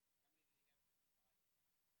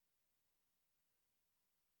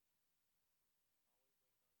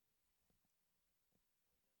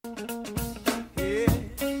Yeah.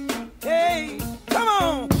 Hey, come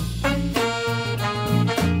on. Got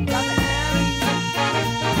to have it.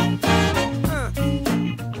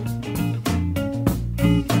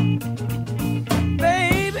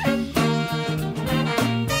 Baby.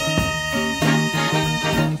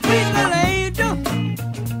 Sweet little angel.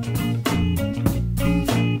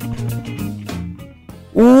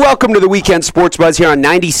 Welcome to the Weekend Sports Buzz here on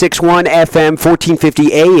 96.1 FM,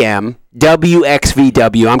 1450 AM,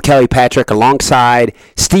 WXVW. I'm Kelly Patrick alongside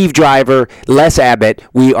Steve Driver, Les Abbott.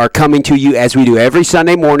 We are coming to you as we do every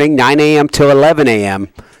Sunday morning, 9 a.m. till 11 a.m.,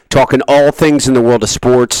 talking all things in the world of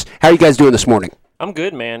sports. How are you guys doing this morning? I'm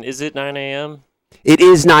good, man. Is it 9 a.m.? It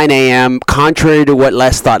is 9 a.m., contrary to what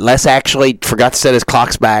Les thought. Les actually forgot to set his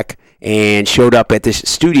clocks back and showed up at this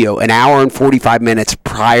studio an hour and 45 minutes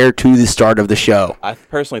prior to the start of the show. I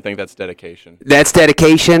personally think that's dedication. That's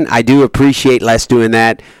dedication. I do appreciate Les doing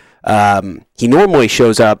that. He normally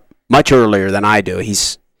shows up much earlier than I do.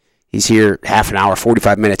 He's here half an hour,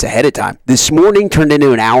 45 minutes ahead of time. This morning turned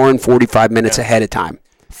into an hour and 45 minutes ahead of time.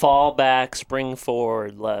 Fall back, spring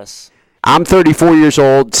forward, Les. I'm 34 years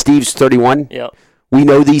old. Steve's 31. Yep. We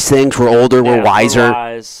know these things. We're older. We're Yeah, wiser. We're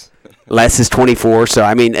wise. Les is 24. So,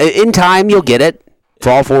 I mean, in time, you'll get it.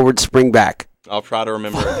 Fall forward, spring back. I'll try to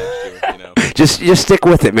remember it next year, you know. Just stick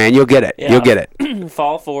with it, man. You'll get it. Yeah. You'll get it.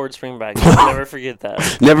 Fall forward, spring back. Never forget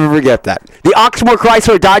that. Never forget that. The Oxmoor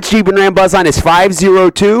Chrysler Dodge Jeep and Ram Buzzline is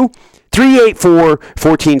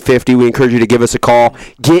 502-384-1450. We encourage you to give us a call.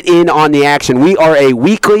 Get in on the action. We are a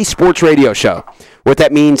weekly sports radio show. What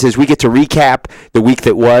that means is we get to recap the week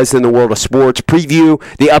that was in the world of sports, preview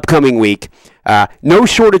the upcoming week. No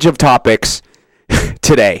shortage of topics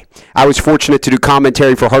today. I was fortunate to do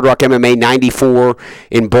commentary for Hard Rock MMA 94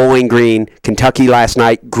 in Bowling Green, Kentucky last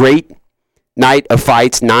night. Great night of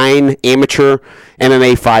fights, 9 amateur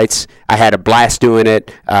MMA fights. I had a blast doing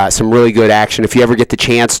it. Some really good action. If you ever get the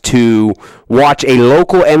chance to watch a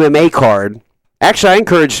local MMA card, actually I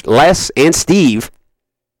encourage Les and Steve,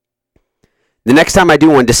 the next time I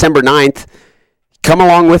do one, December 9th, come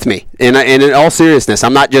along with me. And in all seriousness,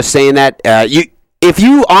 I'm not just saying that. If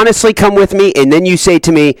you honestly come with me and then you say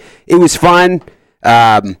to me, it was fun,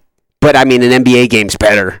 but I mean an NBA game's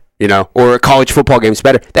better, you know, or a college football game's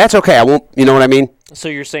better, that's okay. I won't, you know what I mean? So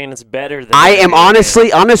you're saying it's better than... I am honest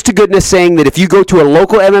to goodness saying that if you go to a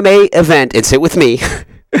local MMA event and sit with me,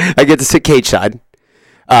 I get to sit cage side,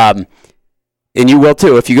 and you will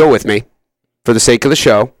too if you go with me for the sake of the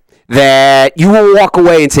show, that you will walk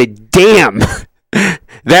away and say, damn,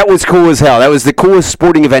 that was cool as hell. That was the coolest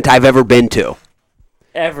sporting event I've ever been to.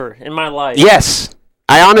 Ever in my life. Yes,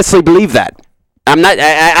 I honestly believe that.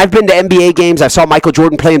 I've been to NBA games. I saw Michael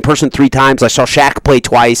Jordan play in person 3 times. I saw Shaq play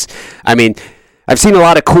twice. I mean, I've seen a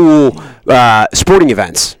lot of cool sporting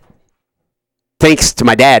events. Thanks to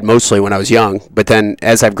my dad, mostly when I was young. But then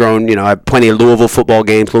as I've grown, you know, I have plenty of Louisville football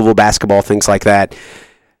games, Louisville basketball, things like that.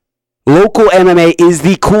 Local MMA is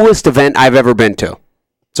the coolest event I've ever been to.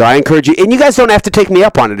 So I encourage you, and you guys don't have to take me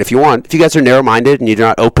up on it if you want. If you guys are narrow-minded and you're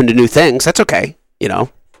not open to new things, that's okay, you know.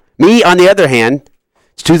 Me, on the other hand,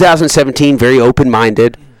 it's 2017, very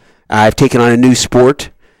open-minded. I've taken on a new sport.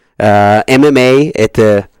 MMA at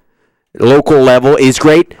the local level is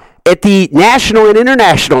great. At the national and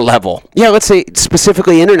international level, yeah, let's say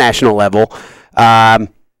specifically international level,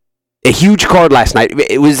 a huge card last night.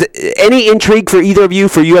 It was any intrigue for either of you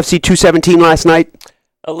for UFC 217 last night?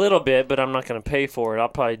 A little bit, but I'm not going to pay for it. I'll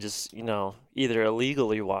probably just, you know, either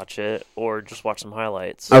illegally watch it or just watch some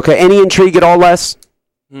highlights. Okay, any intrigue at all, Les?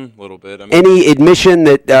 A little bit. I mean, Any admission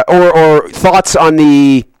that, or thoughts on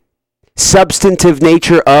the substantive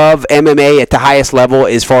nature of MMA at the highest level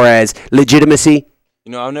as far as legitimacy?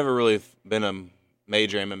 you know, I've never really been a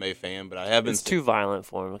major MMA fan, but I have been. It's too violent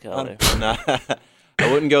for him, Kelly.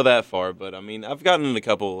 I wouldn't go that far, but I mean, I've gotten in a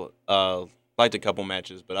couple, liked a couple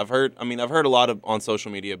matches, but I've heard a lot on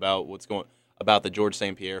social media about about the George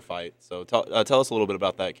St. Pierre fight. So tell us a little bit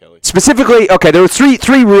about that, Kelly. Specifically, okay, there were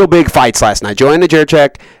three real big fights last night. Joanna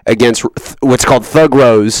Jędrzejczyk against what's called Thug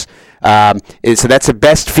Rose. So that's the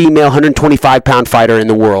best female 125-pound fighter in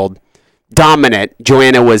the world. Dominant.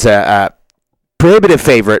 Joanna was a prohibitive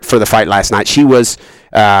favorite for the fight last night. She was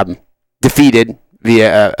defeated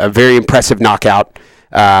via a very impressive knockout.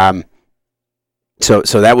 So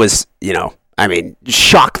that was,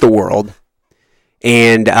 shocked the world.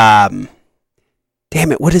 And damn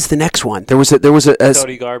it, what is the next one? There was a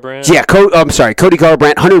Cody Garbrandt. Yeah, Cody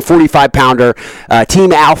Garbrandt, 145-pounder,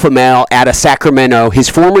 Team Alpha Male out of Sacramento. His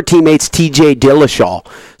former teammates T.J. Dillashaw.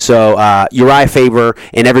 So Uriah Faber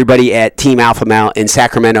and everybody at Team Alpha Male in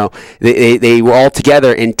Sacramento, they were all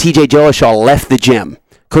together, and T.J. Dillashaw left the gym.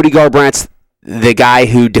 Cody Garbrandt's the guy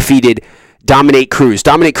who defeated Dominic Cruz.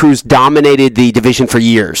 Dominic Cruz dominated the division for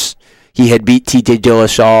years. He had beat T.J.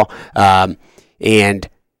 Dillashaw, and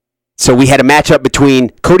so we had a matchup between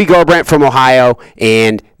Cody Garbrandt from Ohio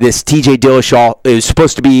and this T.J. Dillashaw. It was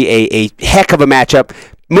supposed to be a heck of a matchup.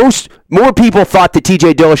 More people thought that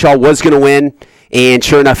T.J. Dillashaw was going to win, and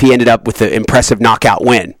sure enough, he ended up with an impressive knockout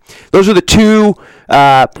win. Those are the two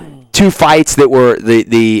fights that were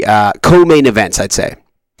the co-main events, I'd say.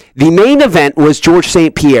 The main event was George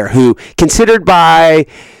St. Pierre, who considered by,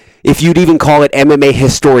 if you'd even call it MMA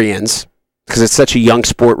historians, because it's such a young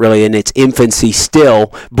sport really in its infancy still,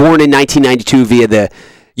 born in 1992 via the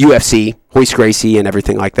UFC, Royce Gracie and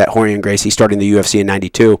everything like that, Rorion Gracie starting the UFC in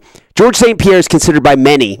 92. George St. Pierre is considered by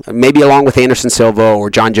many, maybe along with Anderson Silva or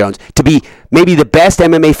John Jones, to be maybe the best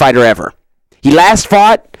MMA fighter ever. He last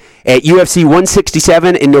fought at UFC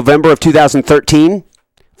 167 in November of 2013,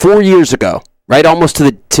 4 years ago, right, almost to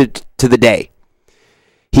the day.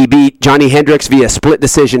 He beat Johnny Hendricks via split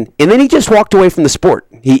decision, and then he just walked away from the sport.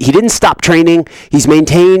 He didn't stop training. He's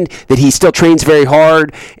maintained that he still trains very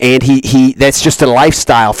hard, and he that's just a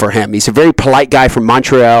lifestyle for him. He's a very polite guy from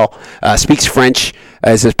Montreal, speaks French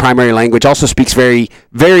as his primary language, also speaks very,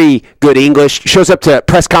 very good English, shows up to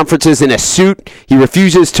press conferences in a suit. He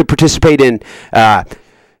refuses to participate in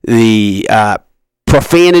the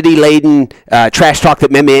profanity-laden trash talk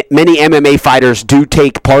that many MMA fighters do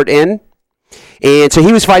take part in. And so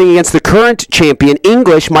he was fighting against the current champion,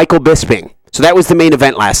 English Michael Bisping. So that was the main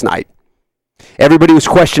event last night. Everybody was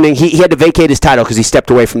questioning. He had to vacate his title because he stepped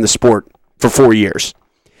away from the sport for 4 years.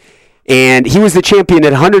 And he was the champion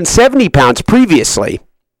at 170 pounds previously.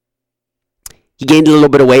 He gained a little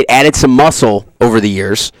bit of weight, added some muscle over the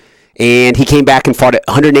years, and he came back and fought at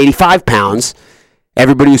 185 pounds.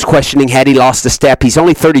 Everybody was questioning, had he lost a step? He's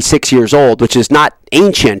only 36 years old, which is not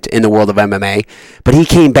ancient in the world of MMA, but he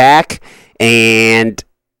came back and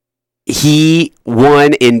he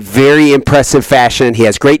won in very impressive fashion. He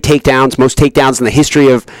has great takedowns, most takedowns in the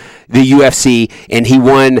history of the UFC, and he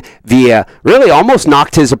won via, really almost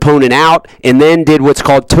knocked his opponent out, and then did what's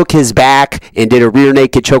called took his back and did a rear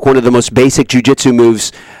naked choke, one of the most basic jiu-jitsu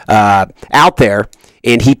moves out there.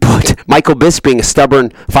 And he put Michael Bisping, a stubborn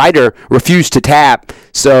fighter, refused to tap,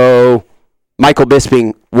 so Michael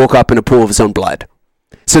Bisping woke up in a pool of his own blood.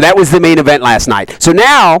 So that was the main event last night. So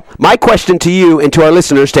now, my question to you and to our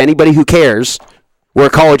listeners, to anybody who cares, we're a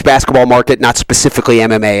college basketball market, not specifically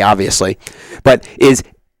MMA, obviously, but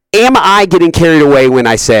am I getting carried away when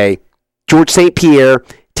I say George St. Pierre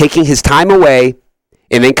taking his time away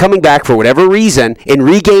and then coming back for whatever reason and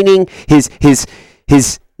regaining his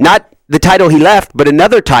not the title he left, but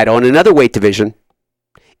another title in another weight division?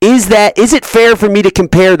 Is it fair for me to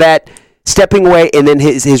compare that stepping away and then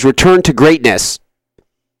his return to greatness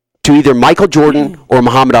to either Michael Jordan or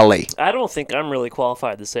Muhammad Ali? I don't think I'm really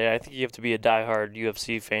qualified to say. I think you have to be a diehard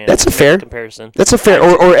UFC fan. That's a to make fair comparison. That's a fair,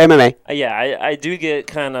 or MMA. Yeah, I do get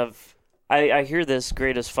kind of. I hear this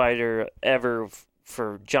greatest fighter ever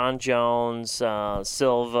for John Jones,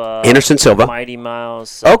 Silva, Anderson Silva, Mighty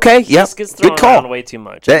Mouse. Okay, yeah, This gets thrown good call. around way too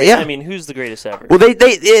much. Yeah. I mean, who's the greatest ever? Well,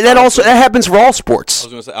 that happens for all sports.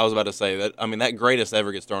 I was about to say that. I mean, that greatest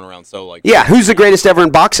ever gets thrown around so like. Yeah, who's the greatest ever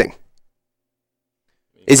in boxing?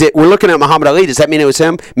 Is it? We're looking at Muhammad Ali. Does that mean it was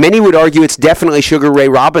him? Many would argue it's definitely Sugar Ray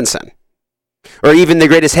Robinson. Or even the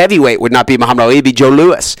greatest heavyweight would not be Muhammad Ali, it'd be Joe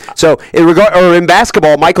Louis. So in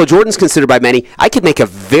basketball, Michael Jordan's considered by many. I could make a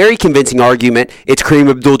very convincing argument it's Kareem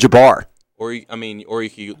Abdul-Jabbar. Or you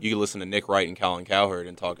could listen to Nick Wright and Colin Cowherd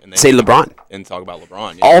and talk and say LeBron and talk about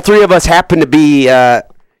LeBron. Yeah. All three of us happen to be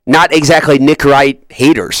not exactly Nick Wright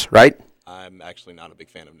haters, right? I'm actually not a big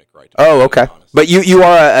fan of Nick Wright. Oh, okay. But you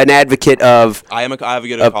are an advocate of. I have a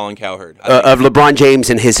good of Colin Cowherd of LeBron James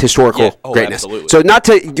and his historical greatness. Absolutely. So not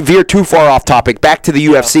to veer too far off topic, back to the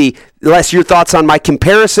UFC. Les, your thoughts on my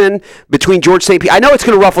comparison between George St. Pierre? I know it's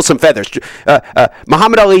going to ruffle some feathers.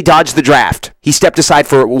 Muhammad Ali dodged the draft. He stepped aside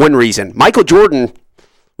for one reason. Michael Jordan,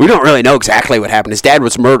 we don't really know exactly what happened. His dad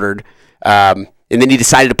was murdered. And then he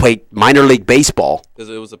decided to play minor league baseball. Because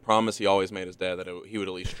it was a promise he always made his dad that he would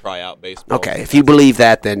at least try out baseball. Okay, if you believe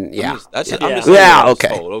that, then yeah.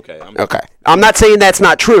 Okay. I'm not saying that's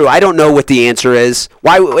not true. I don't know what the answer is.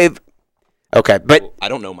 Okay, but I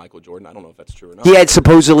don't know Michael Jordan. I don't know if that's true or not. He had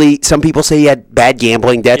supposedly, some people say he had bad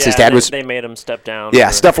gambling debts. His dad they made him step down. Yeah,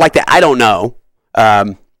 stuff like that. I don't know.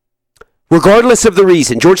 Regardless of the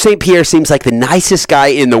reason, George St. Pierre seems like the nicest guy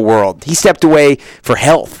in the world. He stepped away for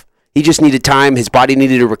health. He just needed time. His body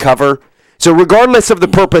needed to recover. So regardless of the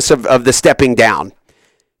purpose of the stepping down,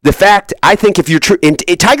 the fact, I think if you're true, and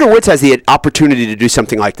Tiger Woods has the opportunity to do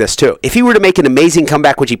something like this too. If he were to make an amazing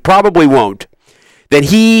comeback, which he probably won't, then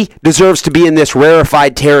he deserves to be in this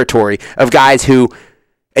rarefied territory of guys who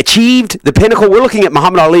achieved the pinnacle. We're looking at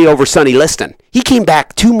Muhammad Ali over Sonny Liston. He came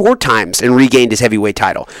back 2 more times and regained his heavyweight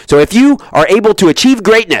title. So if you are able to achieve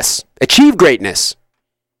greatness,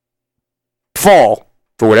 fall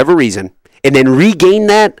for whatever reason, and then regain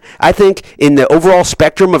that, I think in the overall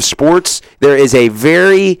spectrum of sports, there is a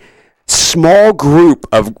very small group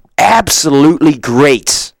of absolutely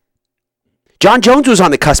greats. John Jones was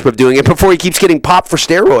on the cusp of doing it before he keeps getting popped for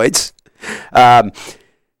steroids.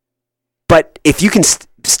 But if you can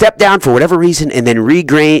step down for whatever reason and then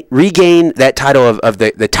regain that title of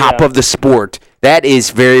the top of the sport, that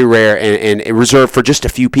is very rare and reserved for just a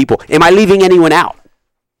few people. Am I leaving anyone out?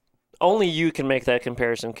 Only you can make that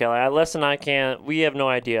comparison, Kelly. Les and I can't. We have no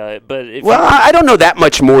idea. But I don't know that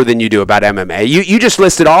much more than you do about MMA. You just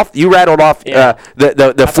listed off. You rattled off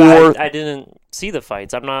the 4. I didn't see the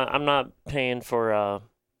fights. I'm not paying for a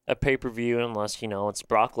pay-per-view unless it's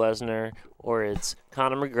Brock Lesnar or it's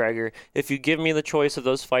Conor McGregor. If you give me the choice of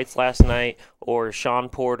those fights last night, or Sean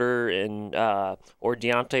Porter and or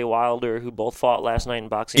Deontay Wilder, who both fought last night in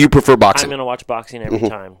boxing, you prefer boxing. I'm gonna watch boxing every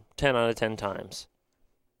time. 10 out of 10 times.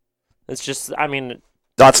 It's just,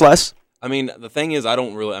 thoughts, Les? I mean, the thing is,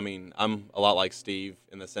 I'm a lot like Steve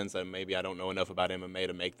in the sense that maybe I don't know enough about MMA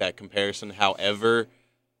to make that comparison. However,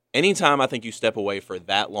 anytime I think you step away for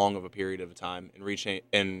that long of a period of time and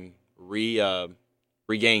regain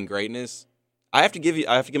greatness, I have to give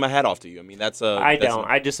my hat off to you. I mean,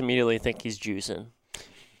 I just immediately think he's juicing.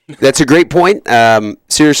 That's a great point.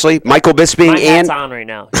 Seriously, Michael Bisping my hat's on right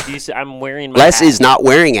now. I'm wearing my Les hat. is not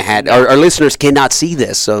wearing a hat. Our listeners cannot see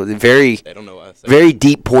this, so they don't know very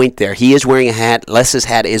deep point there. He is wearing a hat. Les's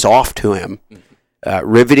hat is off to him.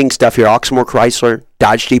 Riveting stuff here. Oxmoor Chrysler,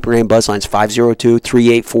 Dodge Jeep Ram Buzzlines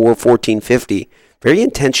 502-384-1450. Very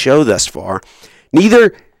intense show thus far.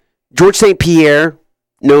 Neither George St. Pierre,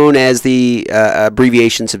 known as the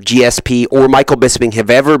abbreviations of GSP, or Michael Bisping have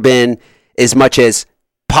ever been as much as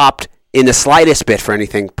popped in the slightest bit for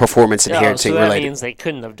anything performance enhancing related. So that means they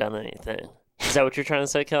couldn't have done anything. Is that what you're trying to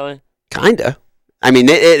say, Kelly? Kinda. I mean,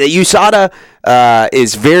 USADA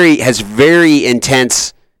has very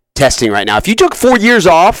intense testing right now. If you took 4 years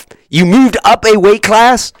off, you moved up a weight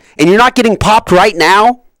class, and you're not getting popped right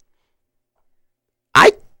now,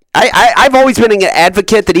 I've always been an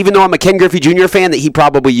advocate that even though I'm a Ken Griffey Jr. fan that he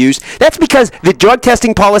probably used, that's because the drug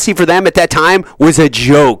testing policy for them at that time was a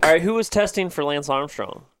joke. All right, who was testing for Lance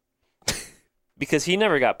Armstrong? Because he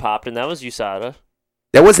never got popped, and that was USADA.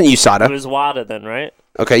 That wasn't USADA. It was WADA then, right?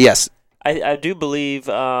 Okay, yes. I do believe,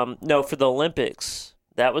 no, for the Olympics,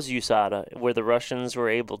 that was USADA, where the Russians were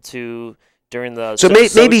able to, during the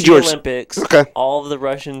maybe George, Olympics, okay. All of the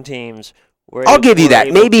Russian teams were I'll give you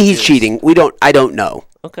that. Maybe he's cheating. I don't know.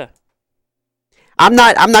 Okay. I'm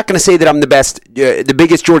not going to say that I'm the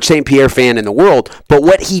biggest George St. Pierre fan in the world, but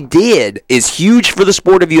what he did is huge for the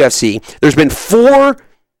sport of UFC. There has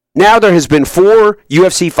been 4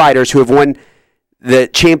 UFC fighters who have won the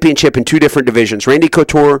championship in 2 different divisions. Randy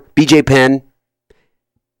Couture, BJ Penn,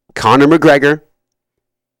 Conor McGregor,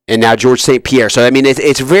 and now George St. Pierre. So, I mean,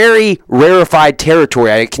 it's very rarefied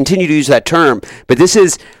territory. I continue to use that term, but this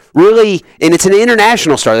is really, and it's an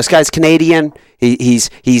international star. This guy's Canadian.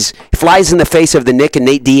 He's flies in the face of the Nick and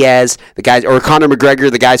Nate Diaz, the guys, or Conor McGregor,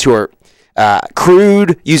 the guys who are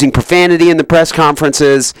crude, using profanity in the press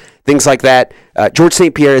conferences, things like that. George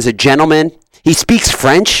St. Pierre is a gentleman. He speaks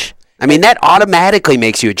French. I mean, that automatically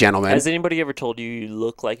makes you a gentleman. Has anybody ever told you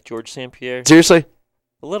look like George St. Pierre? Seriously?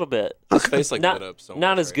 A little bit. His face lit up so much.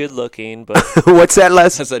 Not as good now. Looking, but What's that,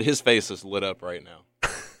 Les? I said his face is lit up right now.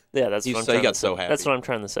 Yeah, that's what I'm trying to say. So happy. That's what I'm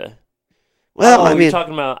trying to say. Well,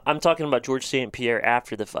 I'm talking about George St. Pierre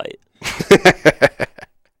after the fight.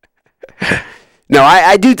 No,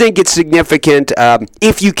 I do think it's significant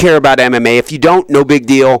if you care about MMA. If you don't, no big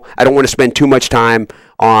deal. I don't want to spend too much time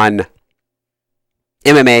on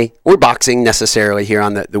MMA or boxing necessarily here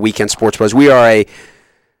on the Weekend Sports Buzz. We are a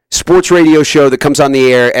sports radio show that comes on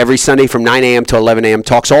the air every Sunday from 9 a.m. to 11 a.m.,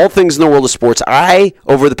 talks all things in the world of sports. I,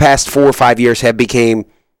 over the past 4 or 5 years, have become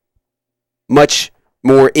much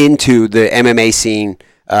more into the MMA scene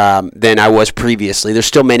than I was previously. There's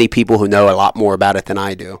still many people who know a lot more about it than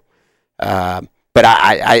I do. But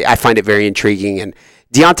I find it very intriguing. And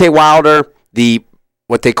Deontay Wilder,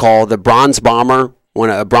 what they call the Bronze Bomber, won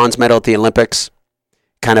a bronze medal at the Olympics.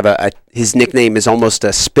 Kind of his nickname is almost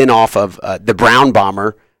a spin-off of the Brown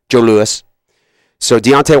Bomber, Joe Louis. So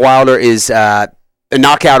Deontay Wilder is a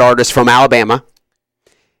knockout artist from Alabama,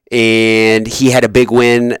 and he had a big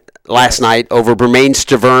win last night over Bermane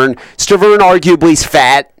Stiverne. Stiverne arguably is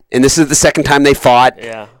fat and this is the second time they fought.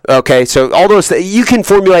 Yeah. Okay, so all those you can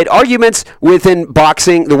formulate arguments within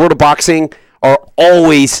boxing. The world of boxing are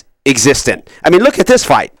always existent. I mean, look at this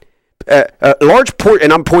fight. A large port,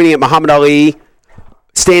 and I'm pointing at Muhammad Ali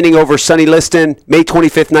standing over Sonny Liston, May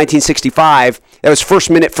 25th, 1965. That was first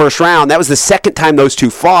minute, first round. That was the second time those two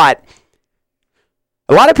fought.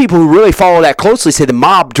 A lot of people who really follow that closely say the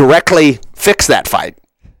mob directly fixed that fight.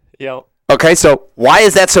 Yep. Okay, so why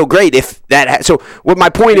is that so great? So what my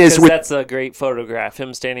point is, that's a great photograph.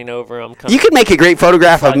 Him standing over him. you could make a great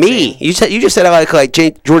photograph of me. You just said I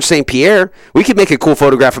like George St. Pierre. We could make a cool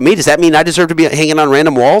photograph of me. Does that mean I deserve to be hanging on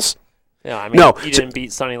random walls? Yeah, I mean, No. you didn't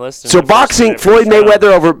beat Sonny Liston. So in the first boxing, minute, Floyd first round.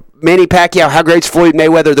 Mayweather over Manny Pacquiao. How great's Floyd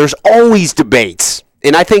Mayweather? There's always debates,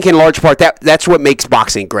 and I think in large part that's what makes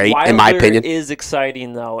boxing great, in my opinion. Wilder is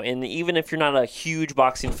exciting though, and even if you're not a huge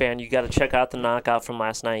boxing fan, you got to check out the knockout from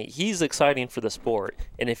last night. He's exciting for the sport,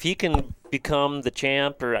 and if he can become the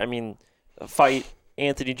champ, or fight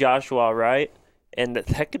Anthony Joshua, right? And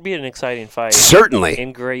that could be an exciting fight. Certainly.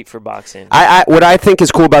 And great for boxing. What I think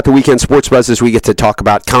is cool about the Weekend Sports Buzz is we get to talk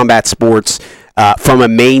about combat sports from a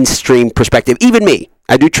mainstream perspective. Even me.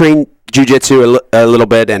 I do train jiu-jitsu a little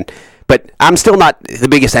bit, but I'm still not the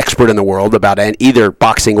biggest expert in the world about either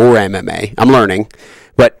boxing or MMA. I'm learning.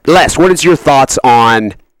 But Les, what is your thoughts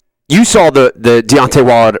on... You saw the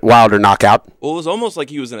Deontay Wilder knockout. Well, it was almost like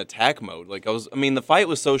he was in attack mode. The fight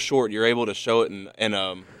was so short, you're able to show it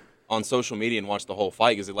in on social media and watch the whole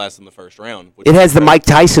fight because it lasted in the first round. It has the Mike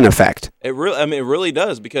Tyson effect. It really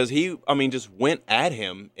does because he, just went at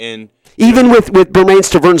him and Even with Bermane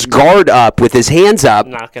Stavern's guard up, with his hands up,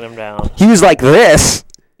 Knocking him down. he was like this,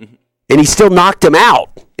 and he still knocked him out.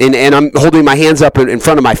 And I'm holding my hands up in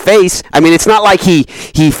front of my face. I mean, it's not like he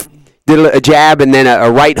did a jab and then a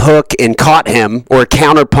right hook and caught him, or a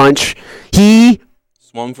counter punch. He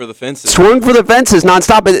swung for the fences. swung for the fences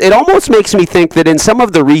nonstop. It almost makes me think that in some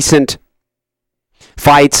of the recent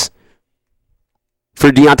fights for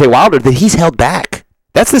Deontay Wilder, that he's held back.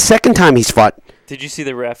 That's the second time he's fought. Did you see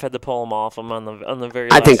the ref had to pull him off him on the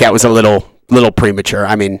very? I last think that was a second? little premature.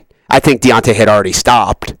 I mean, I think Deontay had already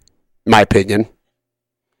stopped, in my opinion.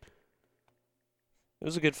 It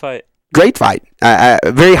was a good fight. Great fight.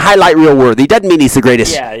 Very highlight reel worthy. Doesn't mean he's the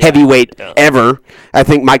greatest heavyweight ever. I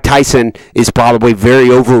think Mike Tyson is probably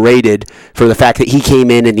very overrated for the fact that he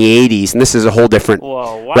came in the 80s, and this is a whole different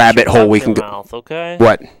rabbit hole we can go. Mouth, okay?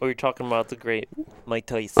 What? Or you're talking about the great Mike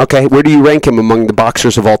Tyson. Okay, where do you rank him among the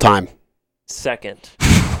boxers of all time? Second.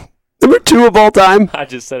 Number 2 of all time? I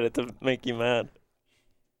just said it to make you mad.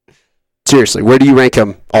 Seriously, where do you rank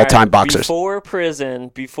him all-time Right, boxers? Before prison,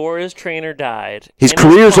 before his trainer died. His in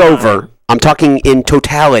career's prime, over. I'm talking in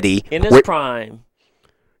totality. In his prime.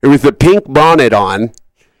 With the pink bonnet on.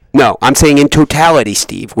 No, I'm saying in totality,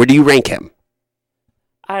 Steve. Where do you rank him?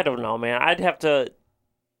 I don't know, man.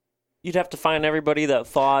 You'd have to find everybody that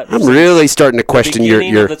fought. I'm really starting to question your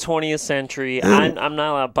of the 20th century. I'm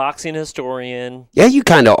not a boxing historian. Yeah, you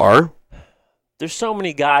kind of are. There's so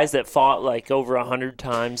many guys that fought like over 100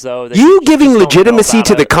 times, though. That You just giving don't know legitimacy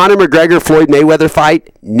to about the it. Conor McGregor-Floyd Mayweather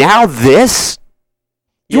fight? Now this?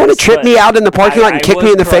 You want to Yes, trip but me out in the parking lot and kick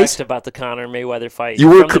me in the I was face? correct about the Conor Mayweather fight You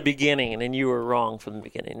were from the beginning, and you were wrong from the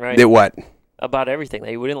beginning, right? That what? About everything.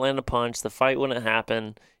 They wouldn't land a punch. The fight wouldn't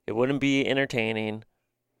happen. It wouldn't be entertaining.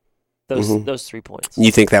 Those 3 points.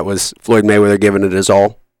 You think that was Floyd Mayweather giving it his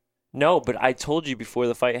all? No, but I told you before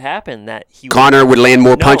the fight happened that Conor would land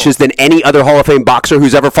more punches than any other Hall of Fame boxer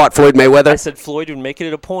who's ever fought Floyd I Mayweather? said Floyd would make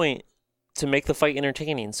it a point to make the fight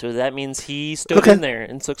entertaining. So that means he stood in there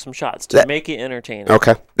and took some shots to make it entertaining.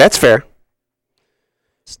 Okay, that's fair.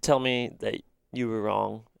 Just tell me that you were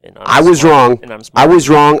wrong. And I was wrong. And I'm I smart. was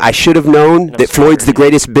wrong. I should have known And I'm that Floyd's smarter the than you.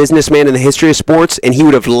 greatest businessman in the history of sports, and he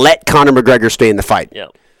would have let Conor McGregor stay in the fight. Yeah.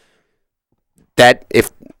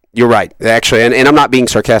 You're right, actually, and I'm not being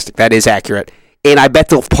sarcastic. That is accurate. And I bet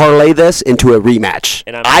they'll parlay this into a rematch.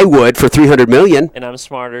 And I would for $300 million. And I'm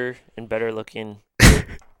smarter and better looking.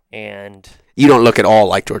 And You don't look at all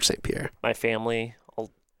like George St. Pierre. my family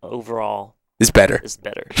overall It's better. is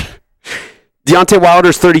better. Deontay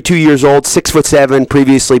Wilder's 32 years old, 6'7",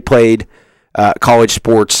 previously played college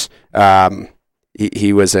sports.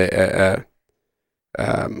 He was let's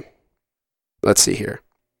see here.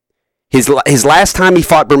 His last time he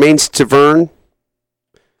fought Bermane Stavern,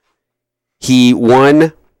 he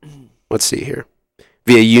won, let's see here,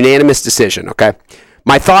 via unanimous decision, okay?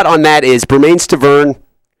 My thought on that is Bermane Stavern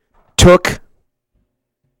took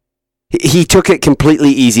it completely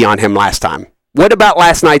easy on him last time. What about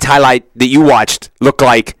last night's highlight that you watched looked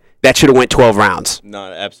like that should have went 12 rounds?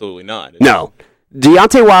 No, absolutely not. No.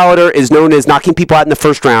 Deontay Wilder is known as knocking people out in the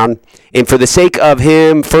first round, and for the sake of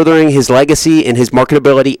him furthering his legacy and his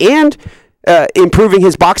marketability and improving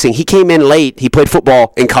his boxing, he came in late. He played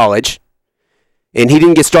football in college, and he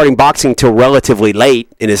didn't get starting boxing till relatively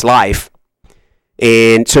late in his life.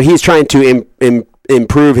 And so he's trying to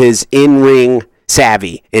improve his in-ring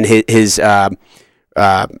savvy and his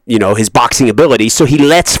boxing ability. So he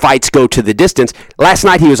lets fights go to the distance. Last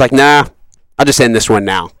night he was like, nah, I'll just end this one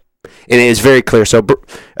now. And it is very clear. So Bermane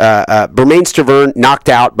Stiverne knocked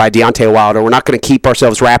out by Deontay Wilder. We're not going to keep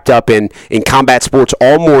ourselves wrapped up in combat sports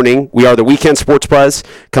all morning. We are the Weekend Sports Buzz,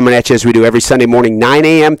 coming at you as we do every Sunday morning, 9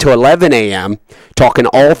 a.m. to 11 a.m., talking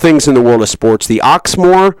all things in the world of sports. The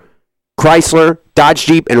Oxmoor, Chrysler, Dodge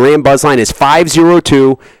Jeep, and Ram Buzz line is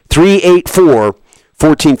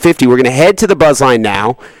 502-384-1450. We're going to head to the Buzz line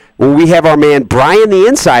now, where we have our man Brian the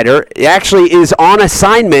Insider. He actually is on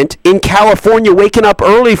assignment in California, waking up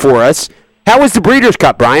early for us. How was the Breeders'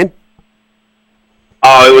 Cup, Brian?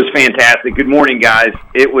 Oh, it was fantastic. Good morning, guys.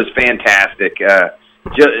 It was fantastic.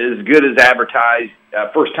 Just as good as advertised.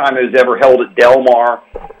 First time it was ever held at Del Mar.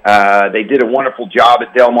 They did a wonderful job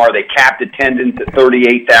at Del Mar. They capped attendance at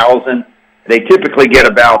 38,000. They typically get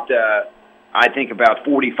about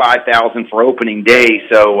 45,000 for opening day.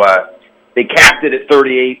 So they capped it at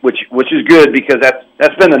 38, which is good because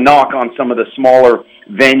that's been a knock on some of the smaller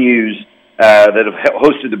venues that have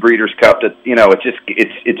hosted the Breeders' Cup. That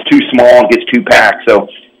it's too small and gets too packed. So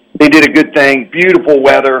they did a good thing. Beautiful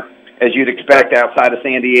weather, as you'd expect outside of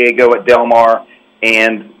San Diego at Del Mar,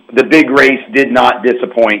 and the big race did not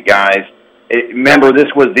disappoint, guys. Remember,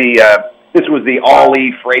 this was the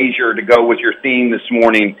Ali Frazier, to go with your theme this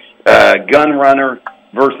morning. Gun Runner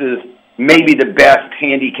versus maybe the best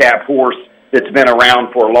handicap horse that's been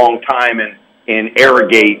around for a long time in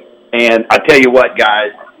Arrogate. And I tell you what,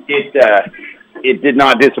 guys, it did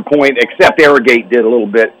not disappoint, except Arrogate did a little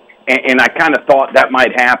bit. And I kind of thought that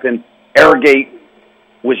might happen. Arrogate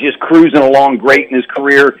was just cruising along great in his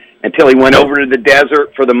career until he went over to the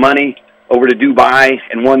desert for the money, over to Dubai,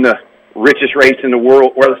 and won the richest race in the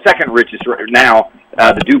world, or the second richest now,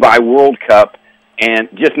 the Dubai World Cup, and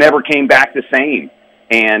just never came back the same.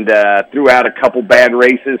 And threw out a couple bad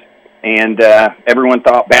races, and everyone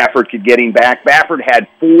thought Baffert could get him back. Baffert had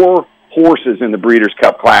 4 horses in the Breeders'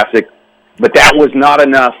 Cup Classic, but that was not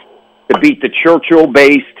enough to beat the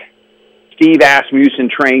Churchill-based Steve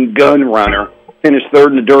Asmussen-trained Gun Runner. Finished third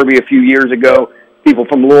in the Derby a few years ago. People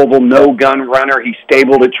from Louisville know Gun Runner. He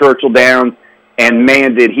stabled at Churchill Downs, and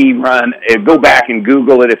man, did he run. Go back and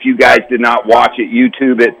Google it if you guys did not watch it,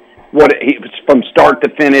 YouTube it. From start to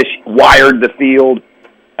finish, wired the field.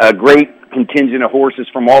 A great contingent of horses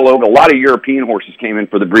from all over. A lot of European horses came in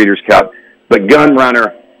for the Breeders' Cup, but Gun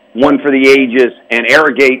Runner, one for the ages, and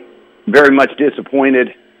Arrogate, very much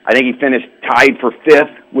disappointed. I think he finished tied for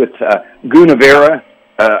 5th with Gunavera,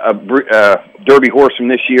 a Derby horse from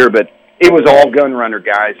this year, but it was all Gun Runner,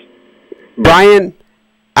 guys. Brian,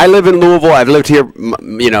 I live in Louisville. I've lived here,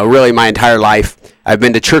 really my entire life. I've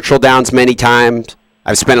been to Churchill Downs many times.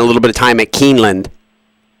 I've spent a little bit of time at Keeneland.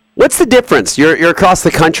 What's the difference? You're across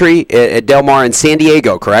the country at Del Mar and San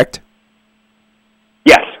Diego, correct?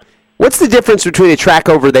 Yes. What's the difference between the track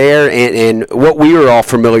over there and what we are all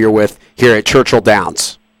familiar with here at Churchill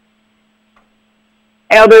Downs?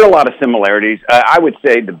 There are a lot of similarities. I would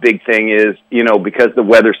say the big thing is, because the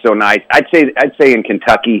weather's so nice, I'd say in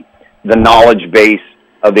Kentucky, the knowledge base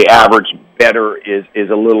of the average bettor is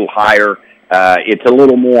a little higher. It's a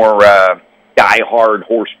little more die-hard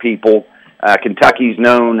horse people. Kentucky's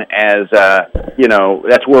known as,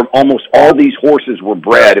 that's where almost all these horses were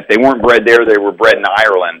bred. If they weren't bred there, they were bred in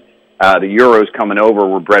Ireland. The Euros coming over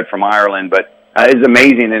were bred from Ireland. But it's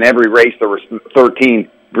amazing. In every race, there were 13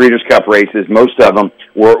 Breeders' Cup races. Most of them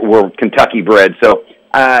were Kentucky bred. So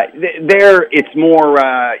there it's more,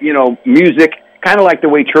 music, kind of like the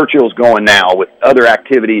way Churchill's going now with other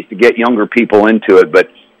activities to get younger people into it. But,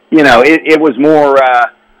 it was more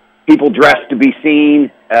people dressed to be seen,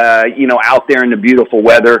 out there in the beautiful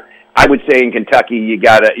weather. I would say in Kentucky you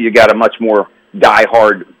got a much more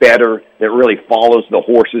diehard bettor that really follows the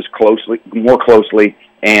horses more closely,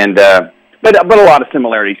 and but a lot of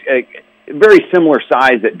similarities. Very similar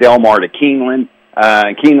size at Del Mar to Keeneland.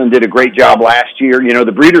 Keeneland did a great job last year.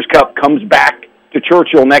 The Breeders' Cup comes back to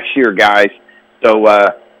Churchill next year, guys. So,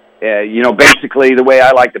 basically the way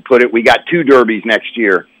I like to put it, we got 2 derbies next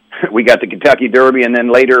year. We got the Kentucky Derby, and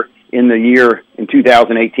then later in the year, in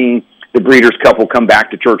 2018, the Breeders' Cup will come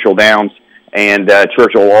back to Churchill Downs, and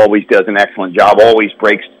Churchill always does an excellent job, always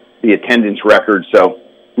breaks the attendance record, so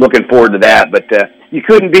looking forward to that. But you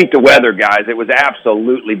couldn't beat the weather, guys. It was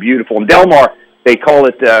absolutely beautiful. And Del Mar, They call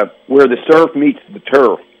it where the surf meets the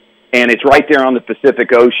turf, and it's right there on the Pacific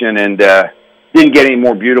Ocean, and didn't get any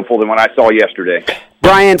more beautiful than what I saw yesterday.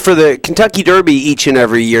 Brian, for the Kentucky Derby each and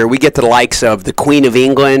every year, we get the likes of the Queen of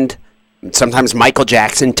England, sometimes Michael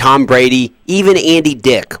Jackson, Tom Brady, even Andy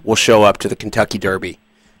Dick will show up to the Kentucky Derby.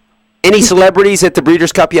 Any celebrities at the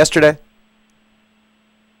Breeders' Cup yesterday?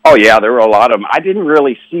 Oh, yeah, there were a lot of them. I didn't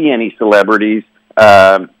really see any celebrities,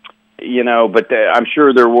 but I'm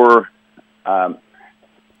sure there were. I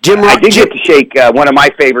did get to shake one of my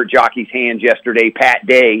favorite jockeys' hands yesterday, Pat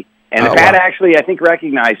Day. And Pat actually, I think,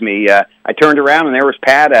 recognized me. I turned around, and there was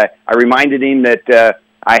Pat. I reminded him that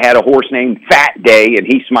I had a horse named Fat Day, and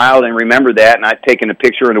he smiled and remembered that, and I'd taken a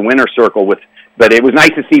picture in a winner's circle with. But it was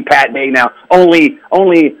nice to see Pat Day. Now, only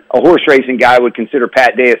a horse racing guy would consider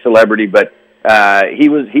Pat Day a celebrity, but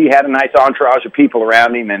he had a nice entourage of people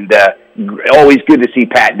around him, and always good to see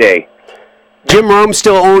Pat Day. Jim Rome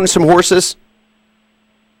still owns some horses?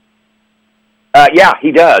 Yeah,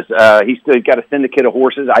 he does. He's still got a syndicate of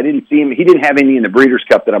horses. I didn't see him. He didn't have any in the Breeders'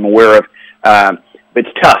 Cup that I'm aware of. It's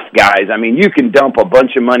tough, guys. I mean, you can dump a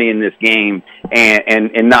bunch of money in this game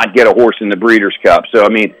and not get a horse in the Breeders' Cup. So, I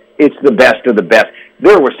mean, it's the best of the best.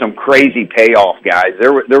 There was some crazy payoff, guys.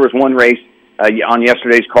 There was one race on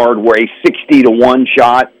yesterday's card where a 60-1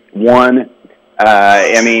 shot won.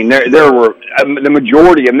 I mean, there were the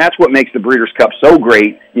majority, and that's what makes the Breeders' Cup so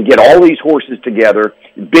great. You get all these horses together,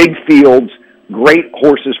 big fields, great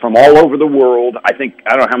horses from all over the world. I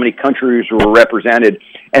don't know how many countries were represented,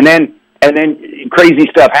 and then crazy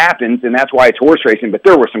stuff happens, and that's why it's horse racing. But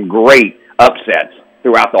there were some great upsets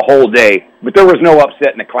throughout the whole day. But there was no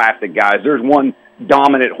upset in the Classic, guys. There's one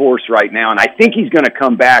dominant horse right now, and I think he's going to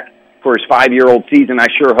come back for his 5-year-old season. I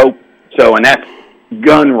sure hope so, and that's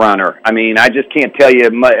Gun Runner. I mean, I just can't tell you.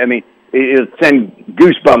 I mean, it'll send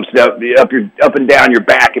goosebumps up and down your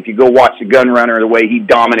back if you go watch the Gun Runner, the way he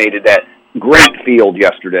dominated that great field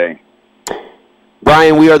yesterday.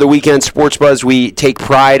 Brian, we are the Weekend Sports Buzz. We take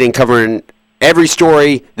pride in covering every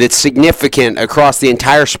story that's significant across the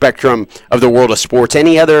entire spectrum of the world of sports.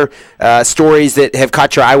 Any other stories that have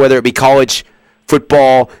caught your eye, whether it be college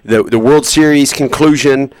football, the World Series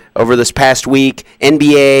conclusion over this past week,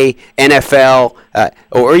 NBA, NFL,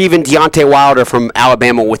 or even Deontay Wilder from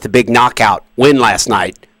Alabama with the big knockout win last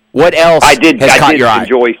night? What else has caught your eye? I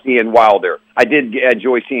did enjoy seeing Wilder. I did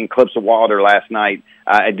enjoy seeing clips of Wilder last night.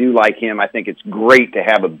 I do like him. I think it's great to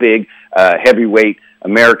have a big heavyweight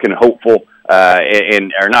American hopeful,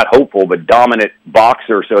 or not hopeful, but dominant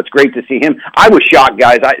boxer. So it's great to see him. I was shocked,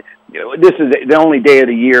 guys. This is the only day of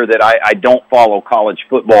the year that I don't follow college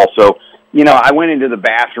football. So, I went into the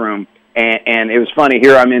bathroom, and it was funny.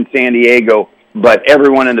 Here I'm in San Diego, but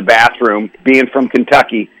everyone in the bathroom, being from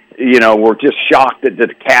Kentucky, were just shocked that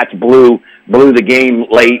the Cats blew the game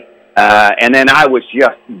late. And then I was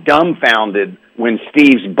just dumbfounded when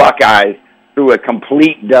Steve's Buckeyes threw a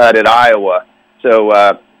complete dud at Iowa. So,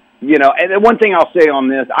 and the one thing I'll say on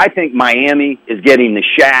this, I think Miami is getting the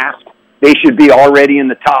shaft. They should be already in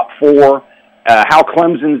the top 4. How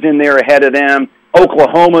Clemson's in there ahead of them.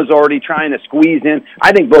 Oklahoma's already trying to squeeze in.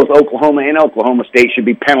 I think both Oklahoma and Oklahoma State should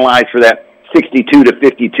be penalized for that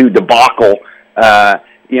 62-52 debacle.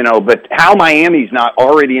 But how Miami's not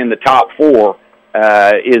already in the top 4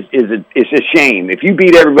 is a shame. If you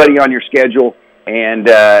beat everybody on your schedule and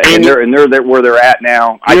they're where they're at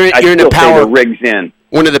now, I still say the rig's in.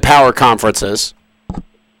 One of the power conferences.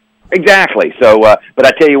 Exactly. So, but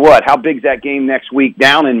I tell you what, how big's that game next week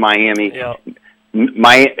down in Miami? Yeah.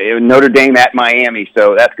 Notre Dame at Miami.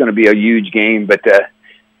 So that's going to be a huge game. But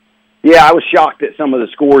yeah, I was shocked at some of the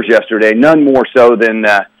scores yesterday. None more so than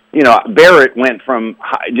Barrett went from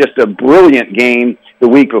just a brilliant game the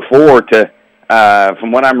week before to,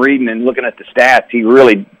 from what I'm reading and looking at the stats, he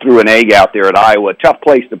really threw an egg out there at Iowa. Tough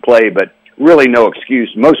place to play, but really no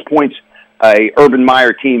excuse. Most points a Urban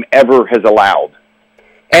Meyer team ever has allowed.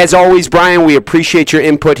 As always, Brian, we appreciate your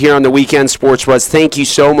input here on the Weekend Sports Buzz. Thank you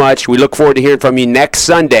so much. We look forward to hearing from you next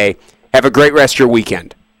Sunday. Have a great rest of your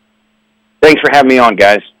weekend. Thanks for having me on,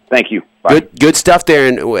 guys. Thank you. Bye. Good stuff there.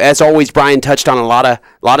 And as always, Brian touched on a lot of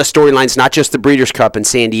storylines, not just the Breeders' Cup in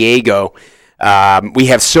San Diego. We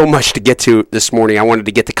have so much to get to this morning. I wanted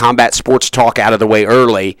to get the combat sports talk out of the way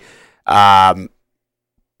early. We're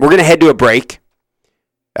going to head to a break.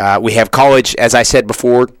 We have college, as I said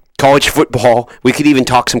before, college football. We could even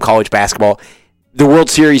talk some college basketball. The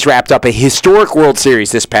World Series wrapped up, a historic World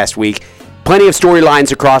Series this past week. Plenty of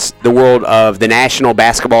storylines across the world of the National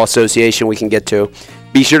Basketball Association we can get to.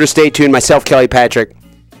 Be sure to stay tuned. Myself, Kelly Patrick,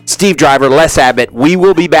 Steve Driver, Les Abbott. We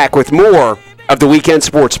will be back with more of the Weekend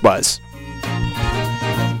Sports Buzz.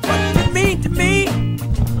 What you mean to me?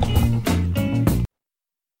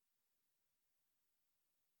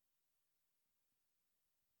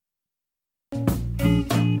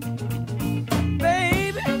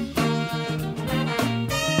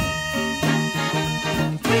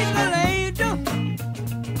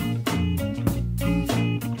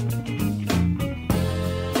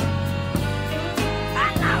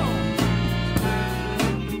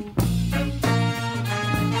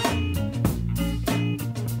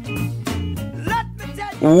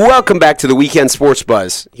 Welcome back to the Weekend Sports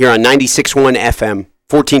Buzz here on 96.1 FM,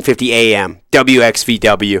 1450 AM,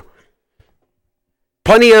 WXVW.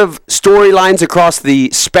 Plenty of storylines across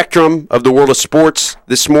the spectrum of the world of sports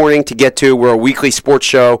this morning to get to. We're a weekly sports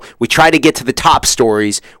show. We try to get to the top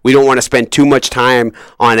stories. We don't want to spend too much time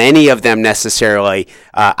on any of them necessarily.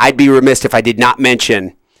 I'd be remiss if I did not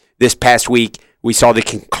mention this past week we saw the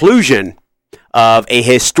conclusion of a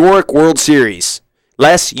historic World Series.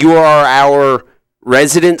 Les, you are our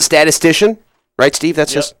resident statistician, right, Steve?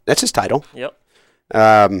 That's his title. Yep.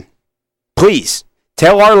 Please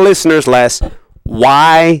tell our listeners, Les,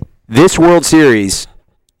 why this World Series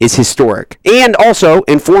is historic, and also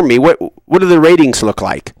inform me what do the ratings look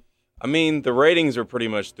like? I mean, the ratings are pretty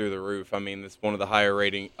much through the roof. I mean, it's one of the higher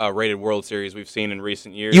rated World Series we've seen in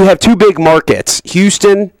recent years. You have two big markets,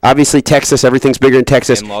 Houston, obviously Texas. Everything's bigger in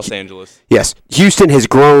Texas. And Los Angeles. Yes, Houston has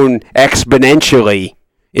grown exponentially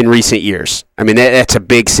in recent years. I mean, that's a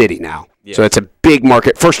big city now. Yeah. So it's a big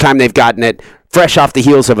market. First time they've gotten it, fresh off the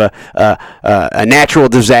heels of a natural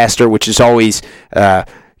disaster, which is always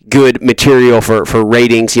good material for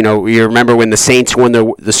ratings. You know, you remember when the Saints won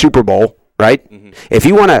the Super Bowl, right? Mm-hmm. If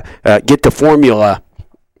you want to get the formula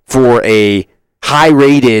for a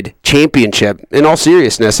high-rated championship, in all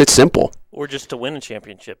seriousness, it's simple. Or just to win a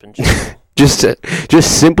championship in general.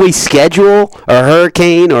 Just simply schedule a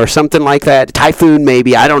hurricane or something like that. Typhoon,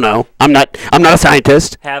 maybe. I don't know. I'm not a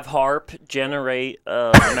scientist. Have HARP generate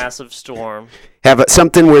a massive storm. Have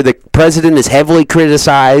something where the president is heavily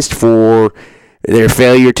criticized for their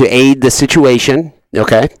failure to aid the situation.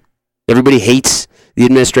 Okay, everybody hates the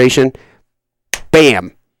administration.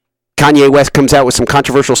 Bam, Kanye West comes out with some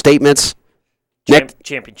controversial statements.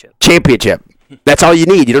 Championship. That's all you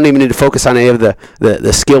need. You don't even need to focus on any of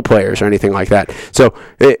the skill players or anything like that. So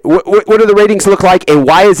what do the ratings look like, and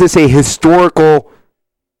why is this a historical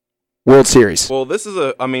World Series? Well, it's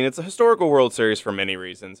a historical World Series for many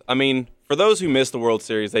reasons. I mean, for those who missed the World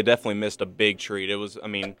Series, they definitely missed a big treat. It was,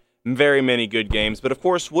 very many good games. But, of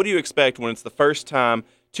course, what do you expect when it's the first time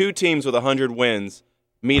two teams with 100 wins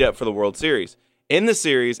meet up for the World Series? In the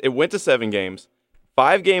series, it went to 7 games.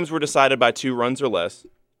 5 games were decided by 2 runs or less.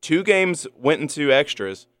 2 games went into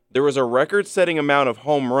extras. There was a record-setting amount of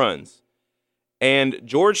home runs. And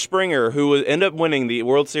George Springer, who would end up winning the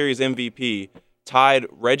World Series MVP, tied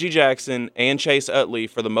Reggie Jackson and Chase Utley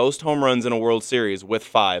for the most home runs in a World Series with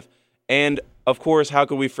 5. And, of course, how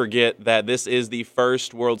could we forget that this is the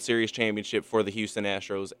first World Series championship for the Houston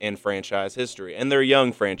Astros in franchise history. And they're a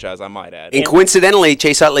young franchise, I might add. And coincidentally,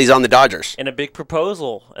 Chase Utley's on the Dodgers. And a big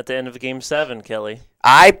proposal at the end of Game 7, Kelly.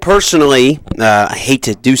 I personally hate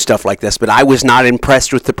to do stuff like this, but I was not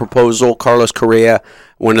impressed with the proposal. Carlos Correa,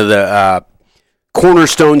 one of the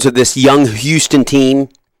cornerstones of this young Houston team.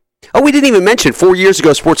 Oh, we didn't even mention 4 years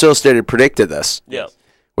ago, Sports Illustrated predicted this. Yeah.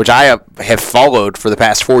 Which I have followed for the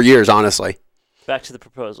past 4 years, honestly. Back to the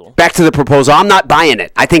proposal. I'm not buying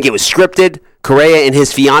it. I think it was scripted. Correa and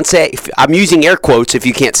his fiance, I'm using air quotes if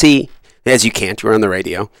you can't see, as you can't, we're on the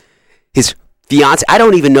radio. His fiance, I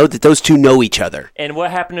don't even know that those two know each other. And what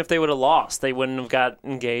happened if they would have lost? They wouldn't have got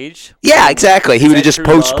engaged? Yeah, exactly. He would have just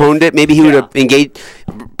postponed it. Maybe he would have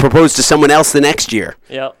proposed to someone else the next year.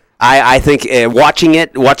 Yep. I think watching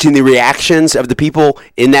the reactions of the people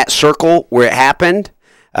in that circle where it happened,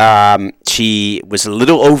 she was a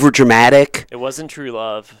little over dramatic. It wasn't true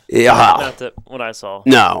love. Yeah. Not what I saw.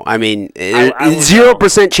 No, I mean,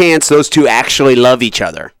 0% chance those two actually love each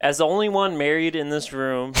other. As the only one married in this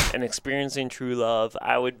room and experiencing true love,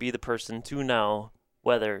 I would be the person to know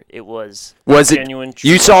whether it was genuine true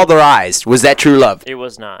love. You saw their eyes. Was that true love? It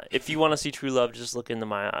was not. If you want to see true love, just look into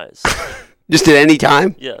my eyes. Just at any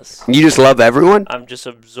time? Yes. You just love everyone? I'm just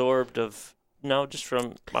absorbed just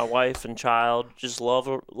from my wife and child, just love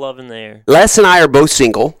in the air. Les and I are both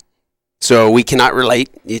single, so we cannot relate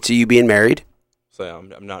to you being married. So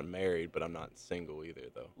I'm not married, but I'm not single either,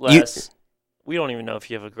 though. Les, we don't even know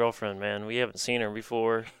if you have a girlfriend, man. We haven't seen her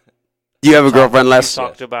before. You have a girlfriend, Les? We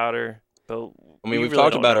talked about her, but we've really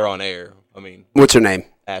talked about her on air. What's her name?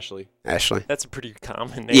 Ashley. That's a pretty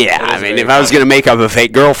common name. Yeah, if I was going to make up a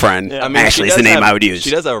fake girlfriend, Ashley's the name I would use.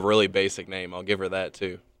 She does have a really basic name. I'll give her that,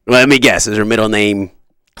 too. Let me guess. Is her middle name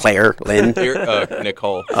Claire? Lynn?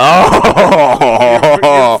 Nicole. Oh!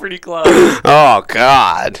 You're pretty close. Oh,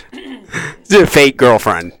 God. It's a fake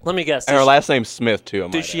girlfriend. Let me guess. And her last name's Smith, too.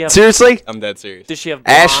 Seriously? I'm dead serious. Does she have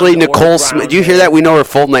Ashley Nicole Smith? Do you hear that? We know her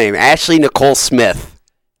full name. Ashley Nicole Smith.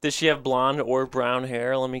 Does she have blonde or brown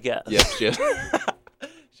hair? Let me guess. Yes, she has.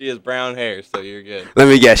 She has brown hair, so you're good. Let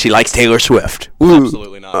me guess. She likes Taylor Swift. Ooh.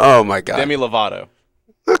 Absolutely not. Oh, my God. Demi Lovato.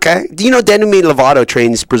 Okay. Do you know Demi Lovato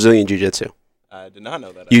trains Brazilian Jiu-Jitsu? I did not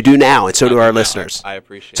know that. You do now, and so do I our do now. listeners. I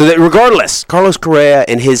appreciate So it. that regardless, Carlos Correa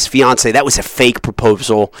and his fiance, that was a fake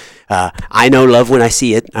proposal. I know love when I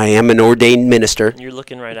see it. I am an ordained minister, You're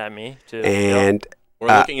looking right at me, too. and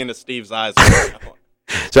We're looking into Steve's eyes right now.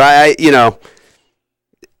 so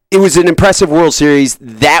it was an impressive World Series.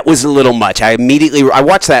 That was a little much. I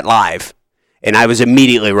watched that live, and I was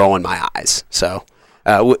immediately rolling my eyes. So,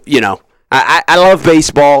 I love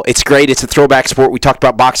baseball. It's great. It's a throwback sport. We talked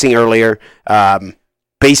about boxing earlier.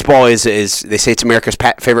 Baseball is they say it's America's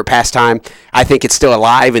favorite pastime. I think it's still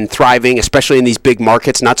alive and thriving, especially in these big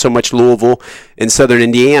markets, not so much Louisville and Southern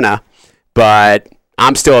Indiana. But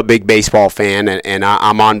I'm still a big baseball fan, and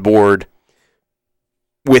I'm on board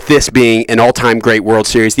with this being an all-time great World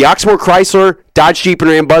Series. The Oxmoor Chrysler Dodge Jeep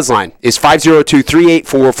and Ram Buzzline is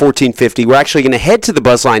 502-384-1450. We're actually going to head to the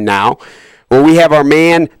Buzzline now, where we have our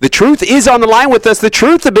man, The Truth, is on the line with us. The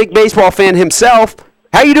Truth, the big baseball fan himself.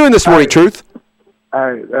 How you doing this morning, Truth?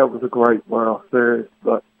 Hey, that was a great World Series,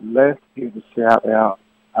 but let's give a shout-out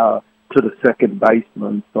to the second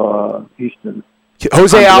baseman for Houston.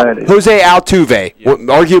 Jose Altuve. Altuve,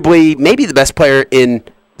 arguably maybe the best player in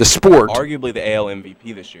the sport. Arguably the AL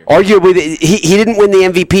MVP this year. Arguably, he didn't win the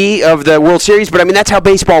MVP of the World Series, but I mean, that's how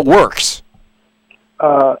baseball works.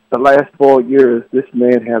 The last 4 years, this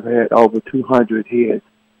man have had over 200 hits,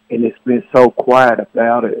 and it's been so quiet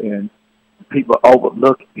about it, and people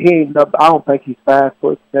overlook. I don't think he's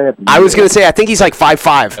 5'7". I was going to say, I think he's like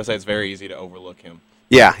 5'5". I say it's very easy to overlook him.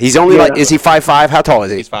 Yeah, he's only Yeah. like, is he 5'5"? How tall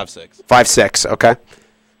is he? He's 5'6". 5'6", okay.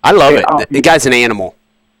 I love Hey, it. The guy's an animal.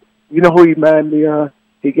 You know who he reminded me of?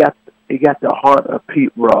 He got the heart of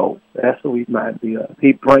Pete Rose. That's who he reminded me of.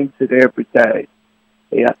 He brings it every day.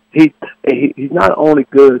 Yeah, he's not only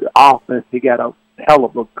good at offense. He got a hell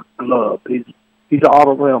of a glove. He's an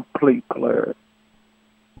all-around complete player.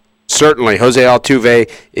 Certainly, Jose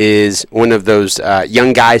Altuve is one of those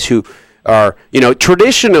young guys who are,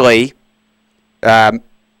 traditionally,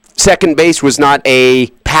 second base was not a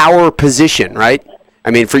power position, right?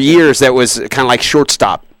 I mean, for years that was kind of like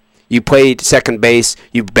shortstop. You played second base,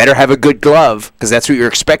 you better have a good glove because that's what you're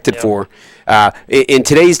expected for. In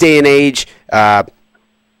today's day and age,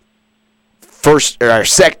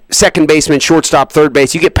 second baseman, shortstop, third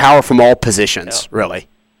base, you get power from all positions, really.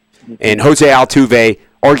 And Jose Altuve,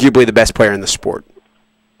 arguably the best player in the sport.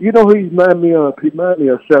 You know who he reminded me of? He reminded me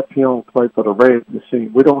of Seth Young, played for the Red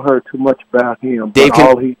Machine. We don't hear too much about him, but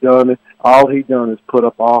all he done is put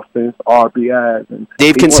up offense, RBIs, and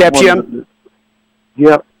Dave Concepcion.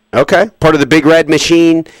 Yep. Okay, part of the Big Red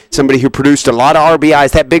Machine, somebody who produced a lot of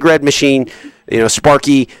RBIs. That Big Red Machine,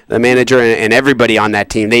 Sparky, the manager, and everybody on that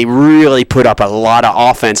team, they really put up a lot of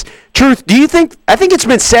offense. Truth, I think it's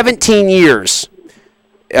been 17 years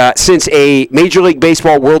since a Major League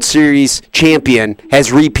Baseball World Series champion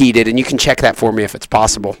has repeated, and you can check that for me if it's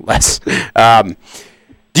possible, Les.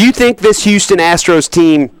 Do you think this Houston Astros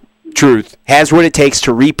team, Truth, has what it takes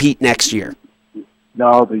to repeat next year?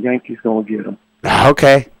 No, the Yankees going to get them.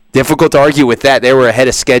 Okay. Difficult to argue with that. They were ahead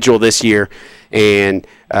of schedule this year and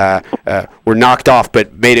were knocked off,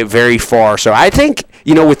 but made it very far. So I think,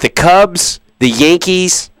 with the Cubs, the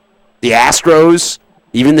Yankees, the Astros,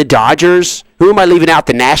 even the Dodgers, who am I leaving out?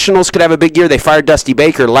 The Nationals could have a big year. They fired Dusty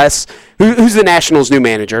Baker. Who's the Nationals' new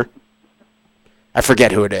manager? I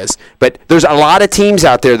forget who it is. But there's a lot of teams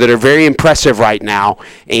out there that are very impressive right now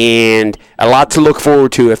and a lot to look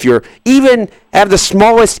forward to. If you're even have the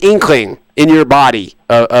smallest inkling in your body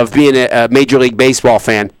of being a Major League Baseball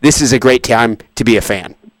fan, this is a great time to be a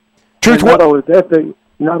fan. Truth, not only that,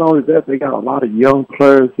 they got a lot of young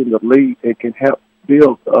players in the league that can help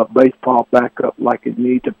build baseball back up like it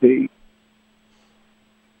needs to be.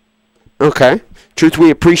 Okay. Truth,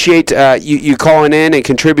 we appreciate you calling in and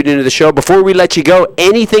contributing to the show. Before we let you go,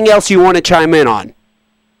 anything else you want to chime in on?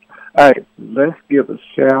 Hey, let's give a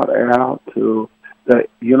shout-out to the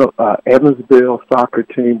Evansville soccer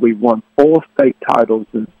team. We won 4 state titles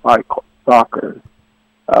in soccer.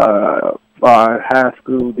 High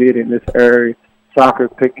school did in this area. Soccer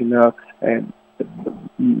picking up, and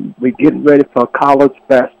we're getting ready for college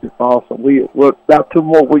basketball. So we're about 2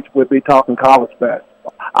 more weeks we'll be talking college basketball.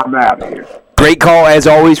 I'm out of here. Great call, as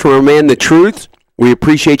always, from our man, The Truth. We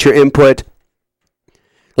appreciate your input.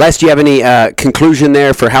 Les, do you have any conclusion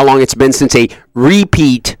there for how long it's been since a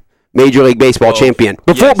repeat Major League Baseball champion?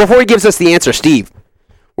 Before he gives us the answer, Steve,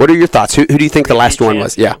 what are your thoughts? Who do you think the last one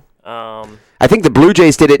was? Yeah. I think the Blue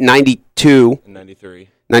Jays did it in 92.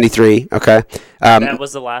 93, okay. That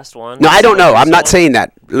was the last one? No, I don't know. I'm not saying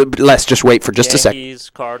that. Les, just wait for just a second. Yankees,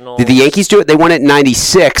 Cardinals. Did the Yankees do it? They won it in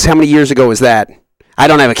 96. How many years ago was that? I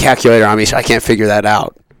don't have a calculator on me, so I can't figure that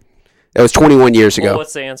out. That was 21 years ago. Well,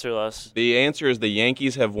 what's the answer, Les? The answer is the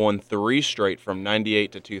Yankees have won 3 straight from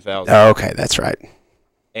 98 to 2000. Oh, okay, that's right.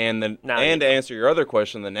 And Now to you know. answer your other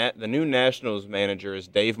question, the new Nationals manager is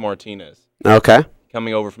Dave Martinez, Okay.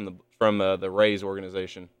 coming over from the Rays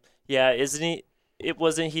organization. Yeah, isn't he?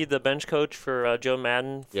 Wasn't he the bench coach for Joe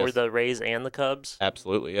Madden for Yes. the Rays and the Cubs?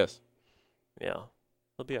 Absolutely, yes. Yeah,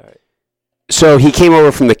 he'll be all right. So he came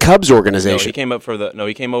over from the Cubs No, organization. he came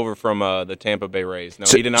over from the Tampa Bay Rays. No,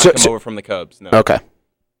 So- he did not so- come so- over from the Cubs. No. Okay.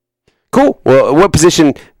 Cool. Well, what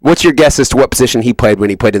position? What's your guess as to what position he played when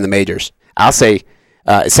he played in the majors? I'll say.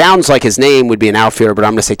 It sounds like his name would be an outfielder, but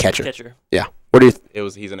I'm going to say catcher. Catcher. Yeah. What do you?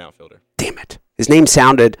 He's an outfielder. Damn it. His name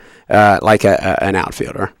sounded like an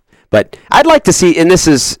outfielder. But I'd like to see, and this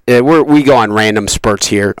is, we go on random spurts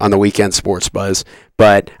here on the Weekend Sports Buzz,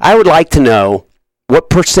 but I would like to know what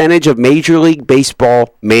percentage of Major League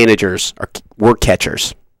Baseball managers were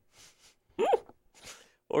catchers.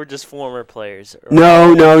 Or just former players. Or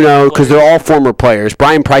No, because players. they're all former players.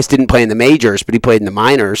 Brian Price didn't play in the majors, but he played in the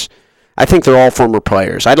minors. I think they're all former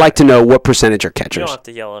players. I'd like to know what percentage are You don't catchers. have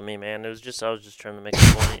to yell at me, man. I was just trying to make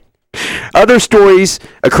a point. Other stories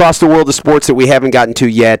across the world of sports that we haven't gotten to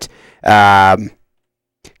yet.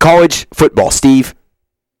 College football. Steve,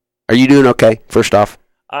 are you doing okay? First off,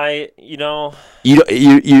 you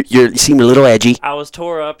seem a little edgy. I was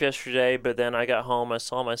tore up yesterday, but then I got home. I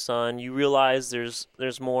saw my son. You realize there's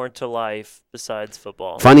more to life besides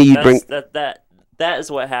football. Funny you'd bring- That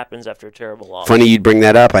is what happens after a terrible loss. Funny you'd bring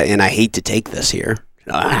that up, and I hate to take this here.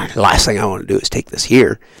 The last thing I want to do is take this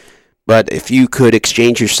here. But if you could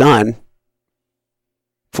exchange your son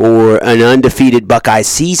for an undefeated Buckeye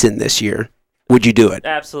season this year, would you do it?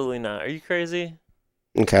 Absolutely not. Are you crazy?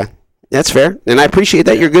 Okay. That's fair. And I appreciate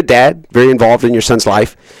that. You're a good dad, very involved in your son's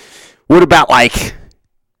life. What about, like,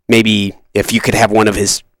 maybe if you could have one of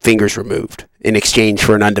his fingers removed in exchange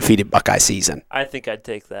for an undefeated Buckeye season? I think I'd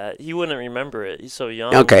take that. He wouldn't remember it. He's so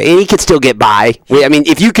young. Okay. And he could still get by. I mean,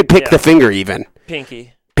 if you could pick Yeah. the finger even.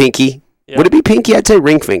 Pinky. Pinky. Yeah. Would it be pinky? I'd say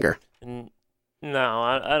ring finger. No,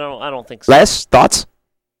 I don't think so. Les, thoughts?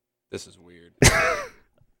 This is weird.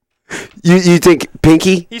 You think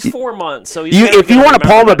pinky? He's 4 months, so he's You, never if you gonna want to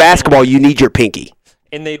remember palm a that basketball, thing. you need your pinky.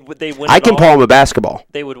 And they win. I it can all? palm a basketball.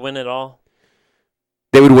 They would win it all.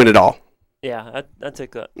 They would win it all. Yeah, I'd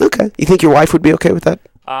take that. Okay. You think your wife would be okay with that?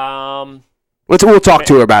 We'll talk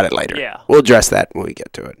to her about it later. Yeah. We'll address that when we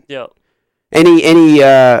get to it. Yeah. Any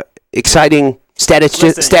exciting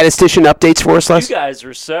Listen, statistician updates for us, Les? You guys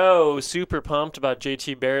were so super pumped about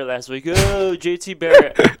JT Barrett last week. Oh, JT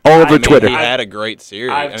Barrett. All over I mean, Twitter. He had a great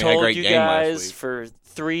series. I've had a told great you game last guys week. for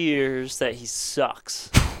 3 years that he sucks.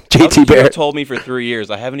 How JT could you have Barrett. told me for 3 years.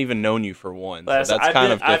 I haven't even known you for one. So Les, that's I've kind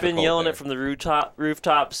been, of difficult. I've been yelling there. it from the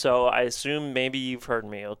rooftop, so I assume maybe you've heard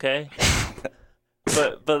me, okay?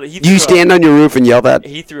 but You stand on your roof and yell that?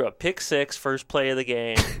 He threw a pick six first play of the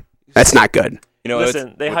game. That's not good. You know,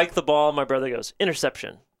 Listen, they hiked the ball. My brother goes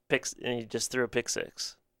interception, and he just threw a pick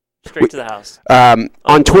six straight to the house.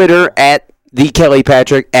 On Twitter, at the Kelly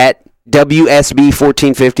Patrick, at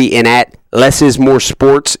WSB1450, and at Less is More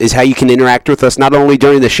Sports is how you can interact with us, not only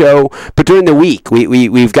during the show, but during the week.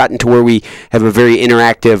 We've gotten to where we have a very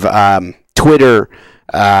interactive Twitter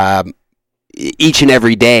each and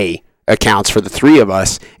every day accounts for the three of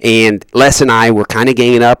us. And Les and I were kind of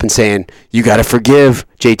ganging up and saying, you got to forgive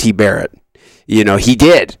JT Barrett. You know, he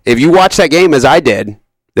did. If you watch that game as I did,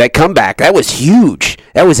 that comeback, that was huge.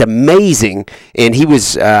 That was amazing. And he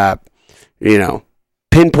was,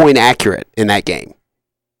 pinpoint accurate in that game.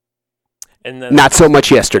 And then Not so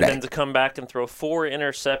much And yesterday. then to come back and throw 4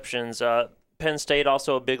 interceptions. Penn State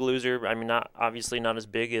also a big loser. I mean, not as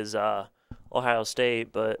big as Ohio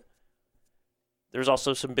State, but there's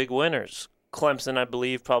also some big winners. Clemson, I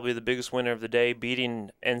believe, probably the biggest winner of the day,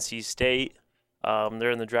 beating NC State.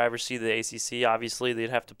 They're in the driver's seat of the ACC. Obviously, they'd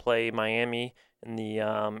have to play Miami in the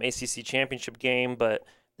ACC championship game, but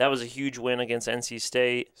that was a huge win against NC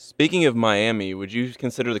State. Speaking of Miami, would you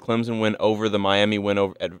consider the Clemson win over the Miami win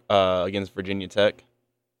over against Virginia Tech?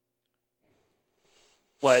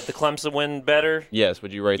 What, the Clemson win better? Yes.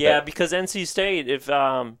 Would you rate Yeah, that? because NC State, if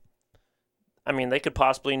they could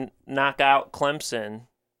possibly knock out Clemson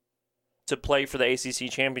to play for the ACC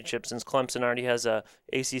championship, since Clemson already has a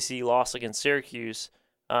ACC loss against Syracuse.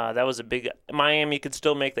 That was a big. Miami could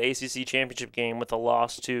still make the ACC championship game with a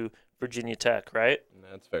loss to Virginia Tech, right?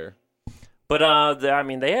 That's fair. But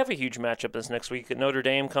they have a huge matchup this next week. Notre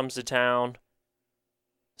Dame comes to town.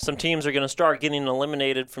 Some teams are going to start getting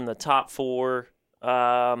eliminated from the top 4.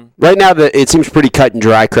 Right now, it seems pretty cut and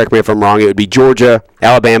dry. Correct me if I'm wrong. It would be Georgia,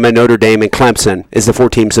 Alabama, Notre Dame, and Clemson is the 4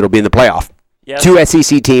 teams that will be in the playoff. Yeah, Two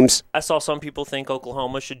SEC teams. I saw some people think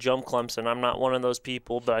Oklahoma should jump Clemson. I'm not one of those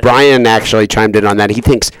people, but Brian actually chimed in on that. He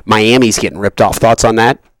thinks Miami's getting ripped off. Thoughts on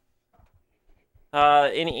that?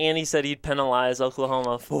 And he said he'd penalize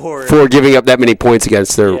Oklahoma for giving up that many points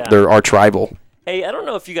against their arch rival. Hey, I don't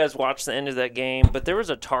know if you guys watched the end of that game, but there was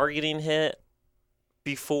a targeting hit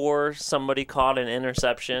before somebody caught an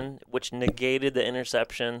interception, which negated the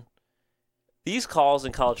interception. These calls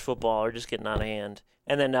in college football are just getting out of hand.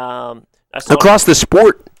 And then I saw Across the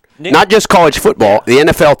sport, not just college football, the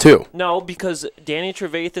NFL too. No, because Danny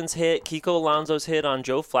Trevathan's hit, Kiko Alonso's hit on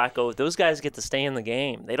Joe Flacco, those guys get to stay in the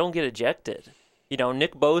game. They don't get ejected. You know,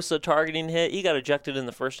 Nick Bosa targeting hit, he got ejected in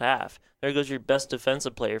the first half. There goes your best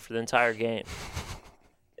defensive player for the entire game.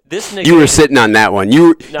 You were sitting on that one. You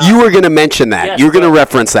were going to mention that. Yes, you were going to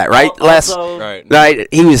reference that, right, Les? Right.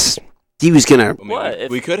 He was going to. I mean, What?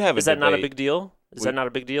 we could have. Is that not a big deal? Is that not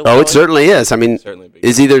a big deal? Oh, it certainly is. I mean, Certainly a big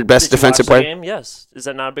is he the best Did you defensive watch the player? game? Yes. Is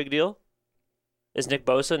that not a big deal? Is Nick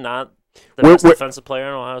Bosa not the We're- best we're- defensive player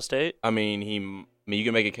in Ohio State? I mean, you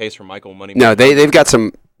can make a case for Michael Money. No, they've got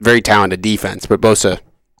some very talented defense, but Bosa.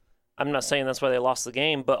 I'm not saying that's why they lost the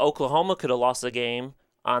game, but Oklahoma could have lost the game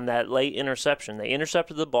on that late interception. They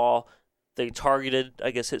intercepted the ball. They targeted,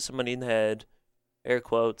 I guess, hit somebody in the head, air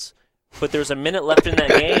quotes. But there's a minute left in that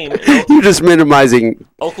game. You're just minimizing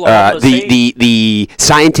Oklahoma State, the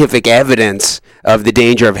scientific evidence of the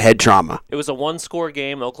danger of head trauma. it was a one-score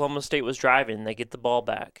game. Oklahoma State was driving. They get the ball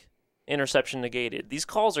back. Interception negated. These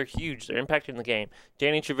calls are huge. They're impacting the game.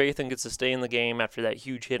 Danny Trevathan gets to stay in the game after that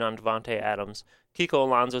huge hit on Devontae Adams. Kiko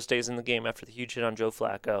Alonso stays in the game after the huge hit on Joe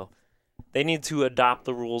Flacco. They need to adopt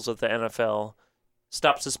the rules of the NFL.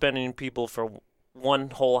 Stop suspending people for one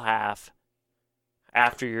whole half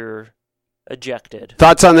after you're ejected.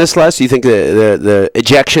 Thoughts on this, Les? You think the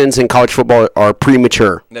ejections in college football are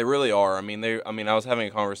premature? They really are. I mean, I was having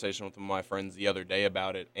a conversation with one of my friends the other day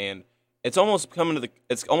about it, and it's almost come to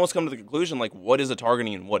the conclusion, like, what is a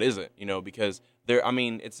targeting and what isn't? You know, because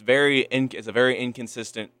it's a very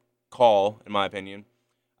inconsistent call, in my opinion.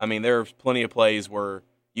 I mean, there are plenty of plays where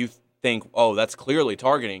you think, oh, that's clearly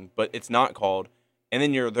targeting, but it's not called. And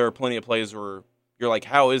then there are plenty of plays where you're like,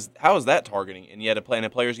 how is that targeting? And yet a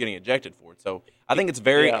player's getting ejected for it. So I think it's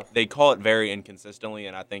they call it very inconsistently,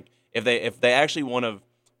 and I think if they actually want to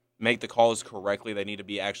make the calls correctly, they need to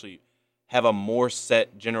be actually have a more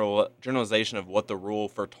set generalization of what the rule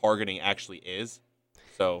for targeting actually is.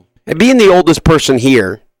 So, And being the oldest person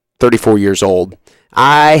here, 34 years old,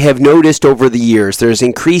 I have noticed over the years there's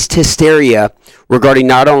increased hysteria regarding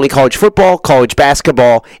not only college football, college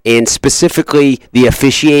basketball, and specifically the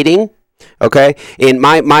officiating. Okay? And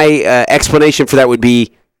my explanation for that would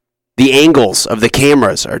be the angles of the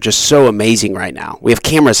cameras are just so amazing right now. We have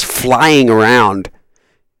cameras flying around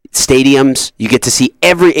stadiums. You get to see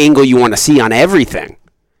every angle you want to see on everything.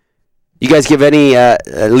 You guys give any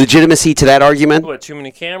legitimacy to that argument? What, too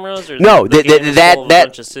many cameras? Or No, the game is that full of a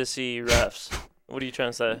bunch of sissy refs. What are you trying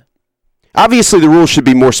to say? Obviously, the rules should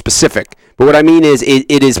be more specific. But what I mean is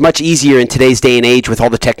it is much easier in today's day and age with all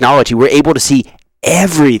the technology. We're able to see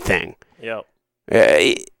everything. Yep.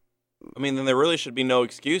 I mean, then there really should be no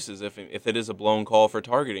excuses if it is a blown call for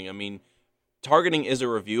targeting. I mean, targeting is a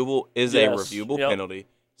reviewable Yep. penalty.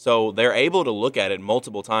 So they're able to look at it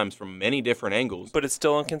multiple times from many different angles. But it's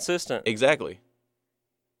still inconsistent. Exactly.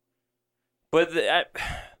 But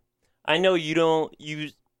I know you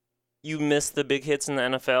miss the big hits in the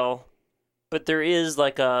NFL, but there is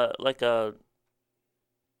like a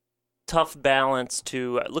tough balance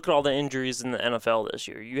to look at all the injuries in the NFL this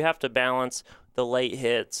year. You have to balance the late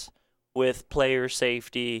hits with player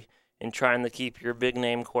safety and trying to keep your big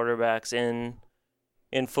name quarterbacks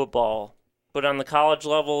in football. But on the college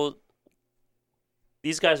level,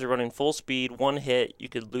 these guys are running full speed. One hit, you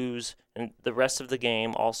could lose, and the rest of the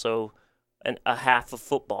game also a half of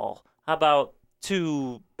football. How about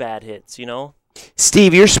 2 bad hits, you know?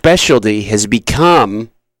 Steve, your specialty has become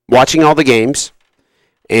watching all the games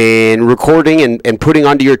and recording and putting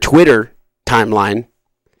onto your Twitter timeline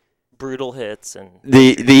Brutal hits and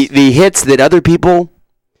the hits that other people,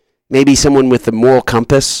 maybe someone with the moral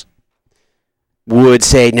compass, would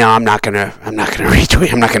say, no, I'm not gonna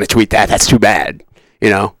retweet. I'm not gonna tweet that. That's too bad. You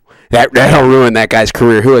know, that'll ruin that guy's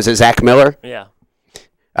career. Who is it? Zach Miller? yeah.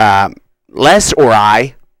 Les or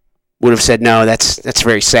I would have said, no, that's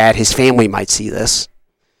very sad. His family might see this.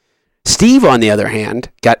 Steve, on the other hand,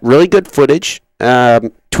 got really good footage,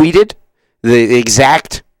 tweeted the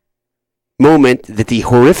exact moment that the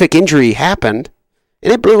horrific injury happened,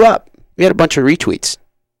 and it blew up. We had a bunch of retweets.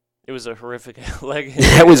 It was a horrific leg.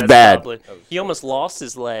 That was bad. He almost lost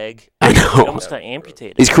his leg. I He know. almost got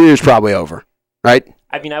amputated. His career's probably over. right?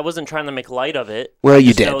 I mean, I wasn't trying to make light of it. Well,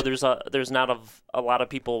 you Just know did. there's not a lot of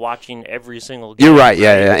people watching every single game. You're right,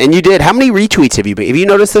 yeah. And you did. How many retweets have you been? Have you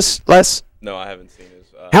noticed this, Les? No, I haven't seen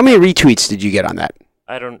his. How many retweets did you get on that?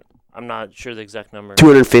 I'm not sure the exact number.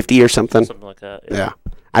 250 or something? Something like that. Yeah.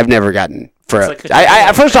 I've never gotten It's like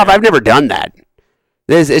a first off, I've never done that.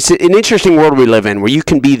 It's an interesting world we live in where you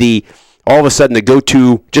can be all of a sudden the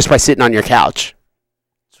go-to just by sitting on your couch.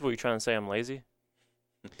 So what, you trying to say I'm lazy?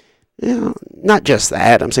 Yeah, not just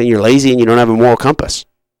that. I'm saying you're lazy and you don't have a moral compass.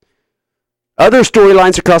 Other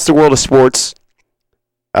storylines across the world of sports.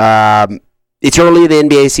 It's early in the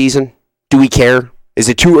NBA season. Do we care? Is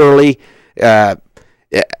it too early? It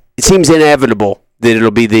seems inevitable that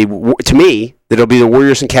it'll be the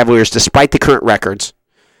Warriors and Cavaliers, despite the current records.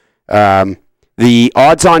 The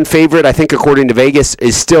odds-on favorite, I think, according to Vegas,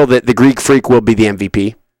 is still that the Greek Freak will be the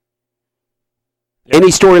MVP. Yep. Any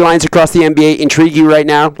storylines across the NBA intrigue you right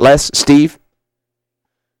now, Les, Steve?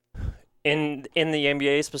 In the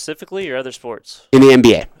NBA specifically, or other sports? In the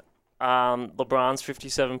NBA. LeBron's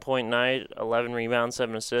 57-point night, 11 rebounds,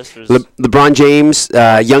 7 assists. LeBron James,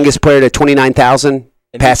 youngest player to 29,000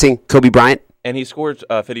 passing Kobe Bryant. And he scored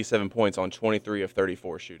 57 points on 23 of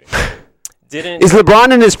 34 shooting. Is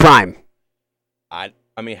LeBron in his prime? I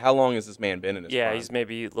mean, how long has this man been in his prime? He's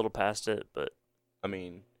maybe a little past it, but I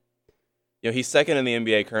mean, he's second in the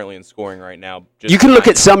NBA currently in scoring right now. You can look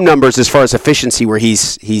at some numbers as far as efficiency where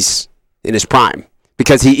he's in his prime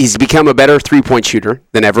because he's become a better three-point shooter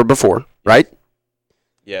than ever before, right?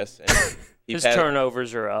 Yes. And his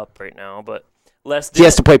turnovers are up right now, but he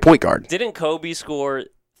has to play point guard. Didn't Kobe score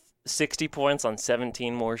 60 points on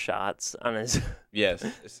 17 more shots on his? Yes,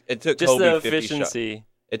 it took just Kobe the 50 efficiency.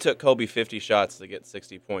 It took Kobe 50 shots to get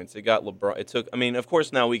 60 points. It got LeBron. It took. I mean, of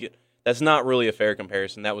course, now that's not really a fair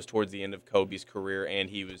comparison. That was towards the end of Kobe's career, and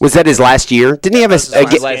he was. Was that his last year? Didn't he have his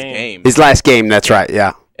last game? His last game. That's right.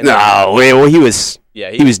 Yeah. And well, he was.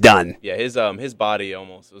 Yeah, he was done. Yeah, his body is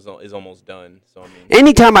almost done. So I mean,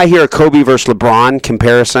 anytime I hear a Kobe versus LeBron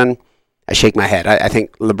comparison, I shake my head. I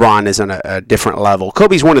think LeBron is on a different level.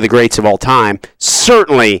 Kobe's one of the greats of all time.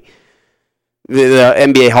 Certainly. The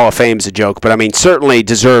NBA Hall of Fame is a joke, but I mean, certainly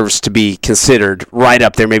deserves to be considered right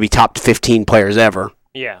up there, maybe top 15 players ever.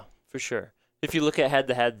 Yeah, for sure. If you look at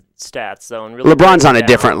head-to-head stats, though, and really LeBron's on a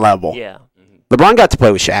different level. Yeah. LeBron got to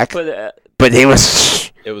play with Shaq, but it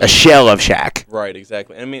was a shell of Shaq. Right,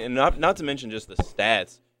 exactly. I mean, and not to mention just the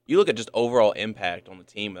stats. You look at just overall impact on the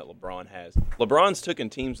team that LeBron has. LeBron's taken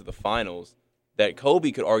teams to the finals that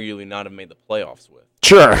Kobe could arguably not have made the playoffs with.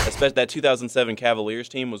 Sure. Especially that 2007 Cavaliers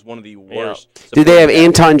team was one of the worst. Yeah. Did they have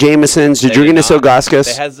Anton Jameson, Zydrunas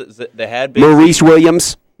Ilgauskas? They had Maurice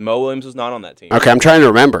Williams. Mo Williams was not on that team. Okay, I'm trying to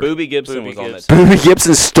remember. Boobie Gibson was on that team. Boobie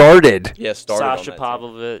Gibson started. Yeah, started Sasha on that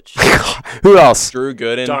Pavlovich. Who else? Drew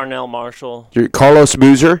Gooden. Darnell Marshall. Carlos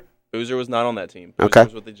Boozer. Boozer was not on that team. Okay. Boozer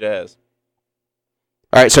was with the Jazz.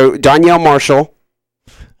 All right, so Danielle Marshall.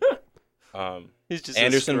 He's just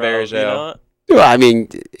Anderson Varejao. Well, I mean,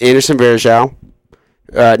 Anderson Varejao.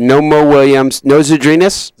 No Mo Williams. No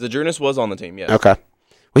Zydrunas? Zydrunas was on the team, yes. Okay.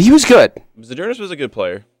 Well, he was good. Zydrunas was a good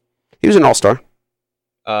player. He was an all-star.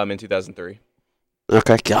 In 2003.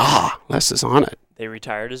 Okay. Les is on it. They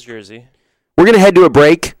retired his jersey. We're going to head to a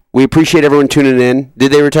break. We appreciate everyone tuning in.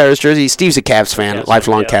 Did they retire his jersey? Steve's a Cavs fan, yes,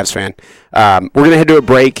 lifelong Cavs fan. We're going to head to a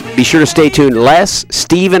break. Be sure to stay tuned. Les,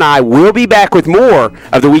 Steve, and I will be back with more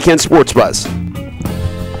of the Weekend Sports Buzz.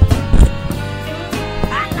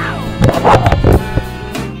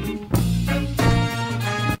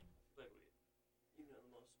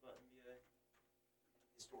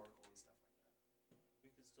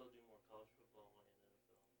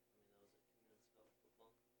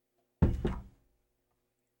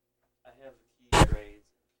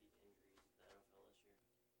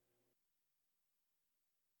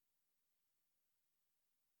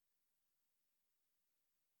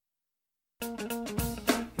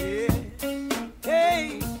 Yeah.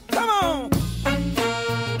 Hey, come on.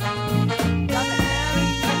 Got to have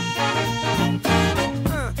it.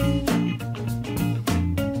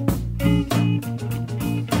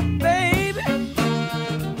 Baby.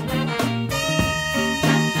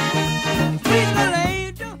 Sweet little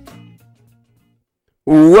angel.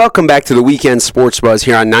 Welcome back to the Weekend Sports Buzz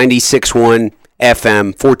here on 96.1 FM,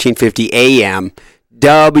 1450 AM.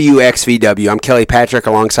 WXVW. I'm Kelly Patrick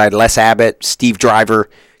alongside Les Abbott, Steve Driver,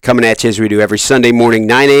 coming at you as we do every Sunday morning,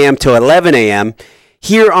 9 a.m. to 11 a.m.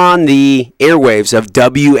 here on the airwaves of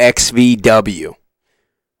WXVW.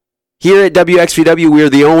 Here at WXVW, we are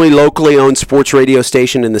the only locally owned sports radio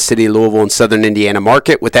station in the city of Louisville and southern Indiana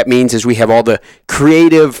market. What that means is we have all the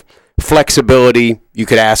creative flexibility you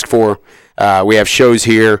could ask for. We have shows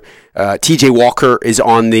here. TJ Walker is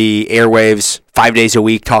on the airwaves 5 days a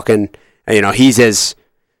week talking. He's as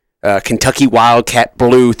Kentucky Wildcat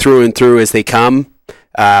blue through and through as they come.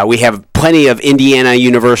 We have plenty of Indiana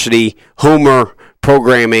University Homer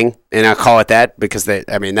programming, and I call it that because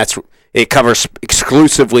it covers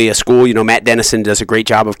exclusively a school. Matt Dennison does a great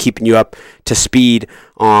job of keeping you up to speed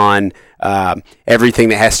on everything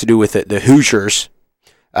that has to do with the Hoosiers.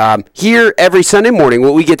 Here every Sunday morning,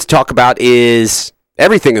 what we get to talk about is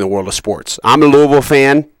everything in the world of sports. I'm a Louisville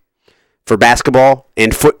fan for basketball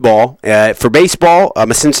and football. For baseball,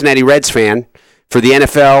 I'm a Cincinnati Reds fan. For the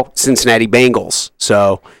NFL, Cincinnati Bengals.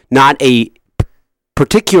 So not a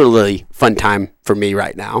particularly fun time for me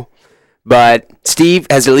right now. But Steve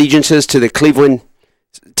has allegiances to the Cleveland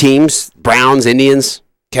teams, Browns, Indians,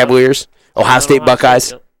 Cavaliers, Ohio State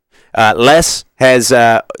Buckeyes. Les has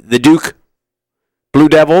the Duke Blue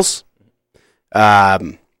Devils.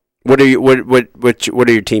 What are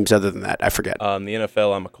your teams other than that? I forget. The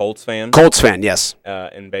NFL, I'm a Colts fan. Colts fan, yes.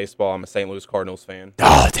 In baseball, I'm a St. Louis Cardinals fan.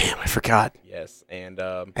 Oh, damn, I forgot. Yes, and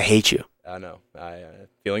I hate you. I know.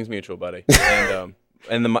 Feelings mutual, buddy.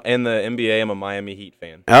 And in the NBA, I'm a Miami Heat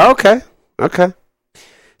fan. Okay.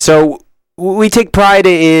 So we take pride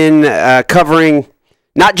in covering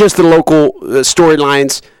not just the local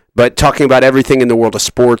storylines, but talking about everything in the world of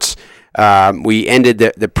sports. We ended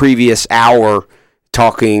the previous hour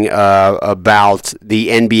talking about the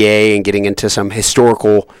NBA and getting into some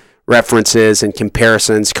historical references and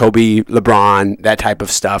comparisons, Kobe, LeBron, that type of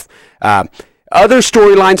stuff. Other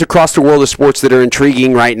storylines across the world of sports that are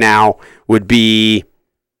intriguing right now would be,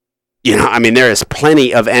 there is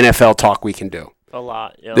plenty of NFL talk we can do. A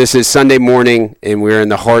lot, yeah. This is Sunday morning, and we're in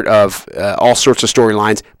the heart of all sorts of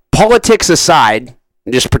storylines. Politics aside,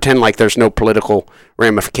 just pretend like there's no political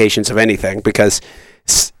ramifications of anything, because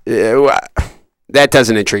that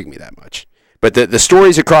doesn't intrigue me that much. But the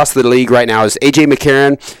stories across the league right now is A.J.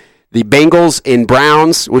 McCarron, the Bengals and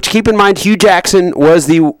Browns, which, keep in mind, Hugh Jackson was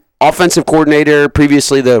the offensive coordinator,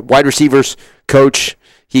 previously the wide receivers coach.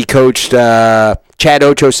 He coached Chad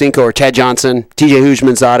Ochocinco or Chad Johnson, T.J.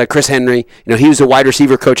 Houshmandzadeh, Chris Henry. He was a wide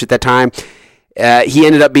receiver coach at that time. He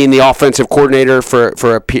ended up being the offensive coordinator for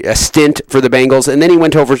a stint for the Bengals, and then he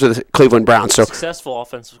went over to the Cleveland Browns. So successful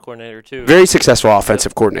offensive coordinator, too. Very successful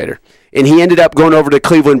offensive coordinator. And he ended up going over to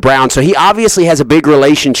Cleveland Browns, so he obviously has a big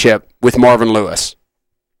relationship with Marvin Lewis.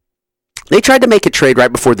 They tried to make a trade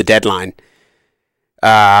right before the deadline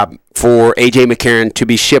for A.J. McCarron to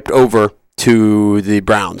be shipped over to the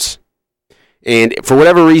Browns. And for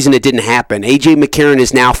whatever reason, it didn't happen. A.J. McCarron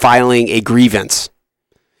is now filing a grievance.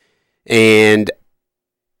 And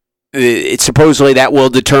supposedly that will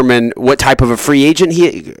determine what type of a free agent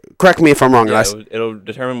he. Correct me if I'm wrong, guys. It'll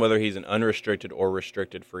determine whether he's an unrestricted or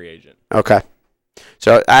restricted free agent. Okay.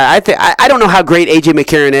 So I don't know how great A.J.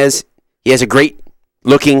 McCarron is. He has a great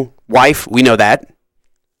looking wife. We know that,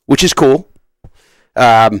 which is cool.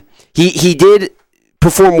 He did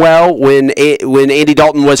perform well when Andy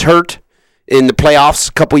Dalton was hurt in the playoffs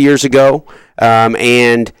a couple years ago,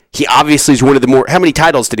 and he obviously is one of the more. How many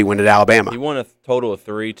titles did he win at Alabama? He won a total of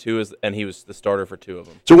 3, and he was the starter for 2 of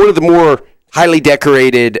them. So one of the more highly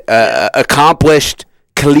decorated, accomplished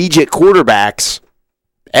collegiate quarterbacks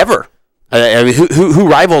ever. Who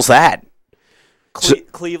rivals that?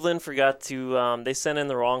 Cleveland forgot to. They sent in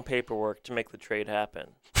the wrong paperwork to make the trade happen.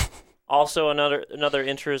 Also, another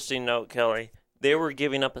interesting note, Kelly. They were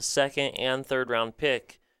giving up a second and third round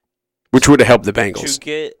pick, which would have helped the Bengals to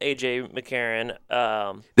get A.J. McCarron.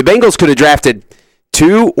 The Bengals could have drafted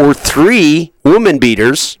 2 or 3 woman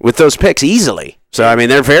beaters with those picks easily. So,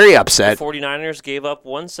 they're very upset. The 49ers gave up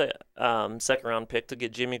one second-round pick to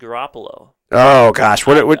get Jimmy Garoppolo. Oh, gosh.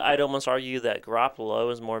 I'd almost argue that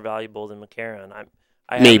Garoppolo is more valuable than McCarron.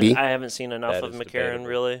 Maybe. I haven't seen enough of McCarron, debatable.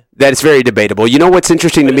 really. That is very debatable. You know what's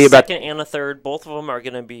interesting to me about... a second and a third, both of them are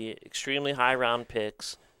going to be extremely high-round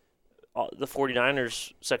picks. The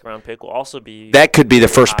 49ers' second-round pick will also be... That could be the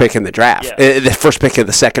first pick in the draft, yeah. The first pick of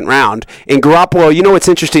the second round. And Garoppolo, you know what's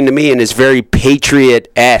interesting to me and is very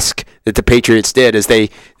Patriot-esque that the Patriots did is they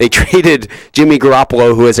traded Jimmy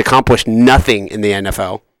Garoppolo, who has accomplished nothing in the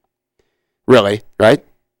NFL. Really, right?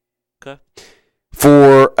 Okay.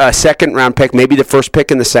 For a second-round pick, maybe the first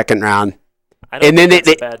pick in the second round. I don't think that's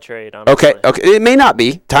a bad trade, honestly. Okay. It may not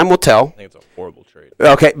be. Time will tell. I think it's a horrible trade.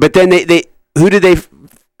 Okay, but then who did they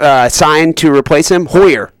sign to replace him?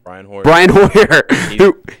 Hoyer. Brian Hoyer.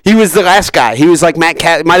 He was the last guy. He was like might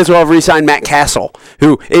as well have re-signed Matt Castle,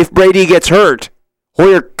 who, if Brady gets hurt,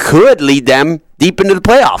 Hoyer could lead them deep into the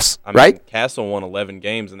playoffs, right? Castle won 11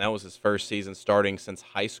 games, and that was his first season starting since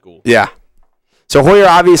high school. Yeah. So Hoyer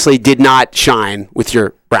obviously did not shine with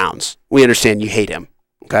your Browns. We understand you hate him.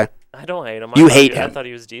 Okay. I don't hate him. You I thought hate he- I him. thought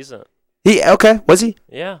he was decent. Was he?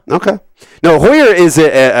 Yeah. Okay. No, Hoyer is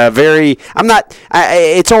a very. I'm not.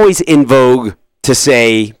 It's always in vogue to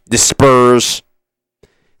say the Spurs,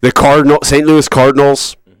 the St. Louis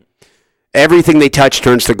Cardinals, everything they touch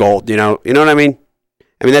turns to gold. You know what I mean?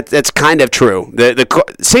 I mean that's kind of true. The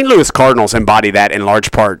St. Louis Cardinals embody that in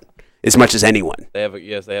large part as much as anyone. They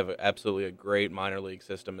have absolutely a great minor league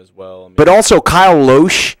system as well. I mean, But also Kyle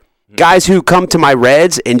Loesch, guys who come to my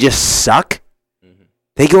Reds and just suck.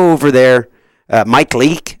 They go over there. Mike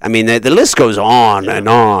Leake. I mean, the list goes on and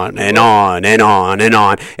on and on and on and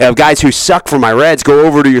on. Guys who suck for my Reds go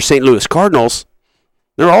over to your St. Louis Cardinals.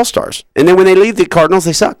 They're all-stars. And then when they leave the Cardinals,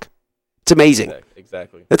 they suck. It's amazing.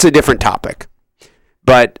 Exactly. That's a different topic.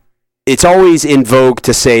 But it's always in vogue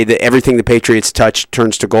to say that everything the Patriots touch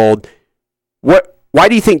turns to gold. Why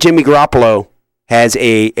do you think Jimmy Garoppolo has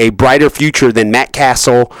a brighter future than Matt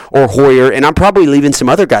Castle or Hoyer? And I'm probably leaving some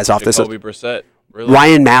other guys off Jacoby this. Brissett. Really.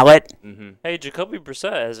 Ryan Mallett. Hey, Jacoby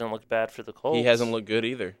Brissett hasn't looked bad for the Colts. He hasn't looked good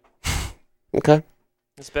either. Okay.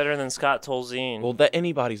 It's better than Scott Tolzien. Well, that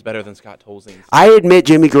anybody's better than Scott Tolzien. I admit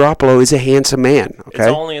Jimmy Garoppolo is a handsome man. Okay.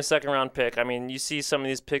 It's only a second-round pick. I mean, you see some of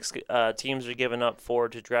these picks teams are giving up for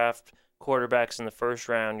to draft quarterbacks in the first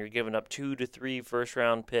round. You're giving up 2 to 3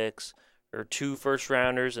 first-round picks or 2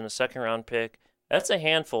 first-rounders and a second-round pick. That's a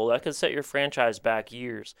handful. That could set your franchise back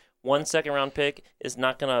years. 1 second-round pick is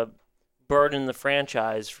not going to burden the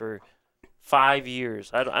franchise for 5 years.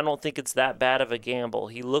 I don't think it's that bad of a gamble.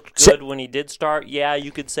 He looked good when he did start. Yeah,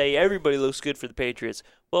 you could say everybody looks good for the Patriots.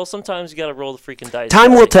 Well, sometimes you got to roll the freaking dice.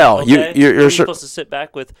 Time will tell. Okay? You're Are you sure. supposed to sit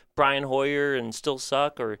back with Brian Hoyer and still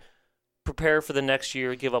suck, or prepare for the next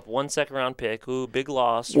year, give up 1 second-round pick? Ooh, big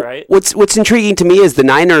loss, right? What's intriguing to me is the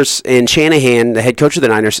Niners and Shanahan, the head coach of the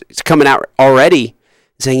Niners, is coming out already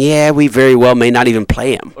saying, yeah, we very well may not even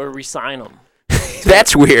play him. Or resign him.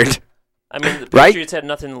 That's weird. I mean, the Right? Patriots had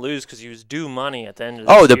nothing to lose because he was due money at the end of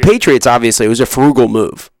Oh, this the year. Patriots, obviously, it was a frugal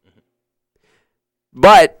move.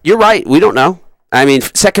 But you're right. We don't know. I mean,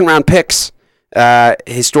 second-round picks,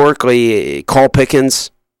 historically, Carl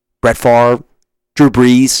Pickens, Brett Favre, Drew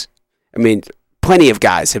Brees. I mean, plenty of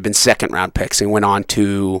guys have been second-round picks and went on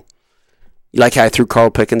to, you like how I threw Carl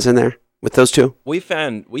Pickens in there with those two? We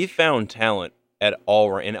found talent in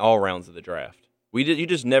all rounds of the draft. You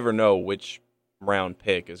just never know which round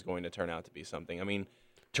pick is going to turn out to be something. I mean,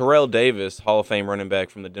 Terrell Davis, Hall of Fame running back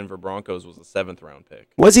from the Denver Broncos, was a 7th round pick.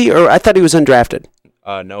 Was he? Or I thought he was undrafted.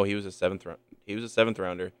 No, he was a 7th round. He was a 7th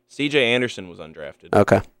rounder. C.J. Anderson was undrafted.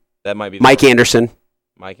 Okay. That might be Mike Anderson.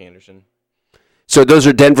 Mike Anderson. So those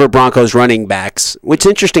are Denver Broncos running backs. What's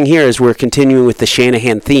interesting here is we're continuing with the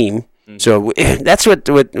Shanahan theme. So that's what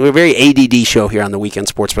we're a very ADD show here on the Weekend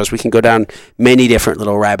Sports Buzz. We can go down many different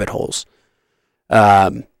little rabbit holes.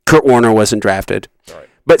 Kurt Warner wasn't drafted. Right.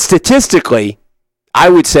 But statistically, I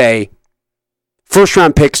would say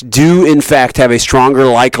first-round picks do, in fact, have a stronger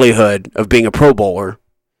likelihood of being a Pro Bowler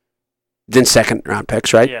than second-round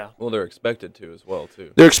picks, right? Yeah. Well, they're expected to as well,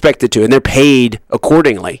 too. They're expected to, and they're paid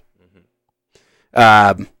accordingly.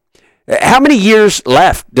 How many years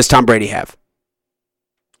left does Tom Brady have?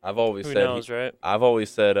 I've always Who said knows, right? I've always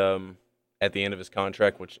said at the end of his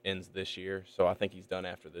contract, which ends this year, so I think he's done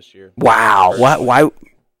after this year. Wow. Why?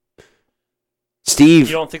 Steve,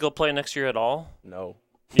 You don't think he'll play next year at all? No,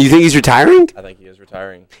 you think he's retiring? I think he is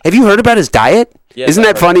retiring. Have you heard about his diet? Yes, Isn't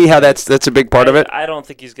I've that heard funny about how that. that's a big part of it? I don't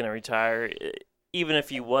think he's going to retire. Even if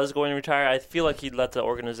he was going to retire, I feel like he'd let the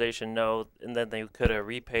organization know, and then they could have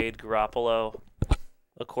repaid Garoppolo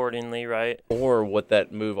accordingly, right? Or what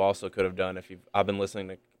that move also could have done, I've been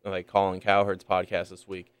listening to Colin Cowherd's podcast this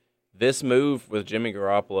week. This move with Jimmy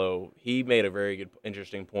Garoppolo, he made a very good,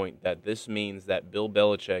 interesting point that this means that Bill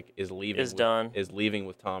Belichick is leaving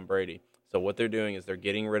with Tom Brady. So what they're doing is they're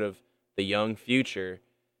getting rid of the young future,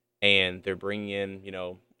 and they're bringing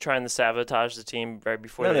in, Trying to sabotage the team right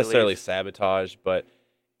before not they necessarily leave. sabotage, but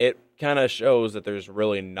it kind of shows that there's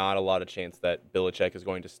really not a lot of chance that Belichick is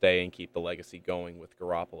going to stay and keep the legacy going with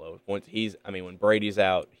Garoppolo. When Brady's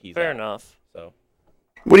out, he's Fair out. enough. So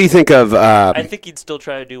What do you think of? I think he'd still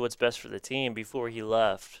try to do what's best for the team before he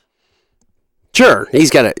left. Sure, he's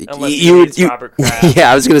got a. Unless he hates Robert Kraft.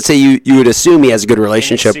 Yeah, I was going to say you would assume he has a good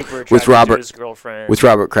relationship And he's super with attracted to Robert his girlfriend. with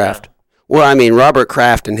Robert Kraft. Yeah. Well, I mean, Robert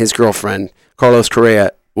Kraft and his girlfriend Carlos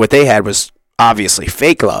Correa, what they had was obviously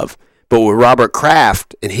fake love, but what Robert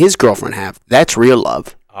Kraft and his girlfriend have, that's real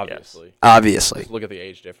love. obviously, Obviously, just look at the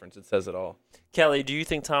age difference. It says it all. Kelly, do you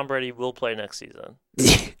think Tom Brady will play next season?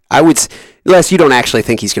 I would. Les, you don't actually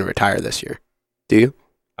think he's going to retire this year, do you?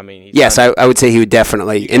 I mean, he's Yes, not- I would say he would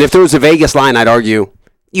definitely. And if there was a Vegas line, I'd argue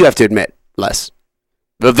you have to admit less.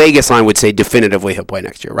 The Vegas line would say definitively he'll play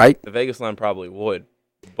next year, right? the Vegas line probably would.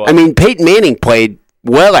 But I mean, Peyton Manning played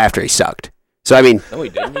well after he sucked. So, I mean, no, he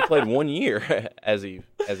didn't. He played 1 year as he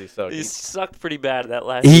sucked. He sucked pretty bad that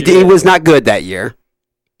last he year. was not good that year.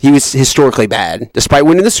 He was historically bad, despite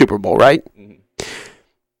winning the Super Bowl, right? Mhm.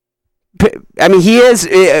 I mean, he is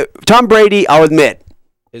Tom Brady, I'll admit.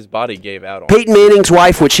 His body gave out on Peyton Manning's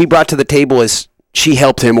wife, what she brought to the table is she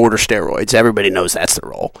helped him order steroids. Everybody knows that's the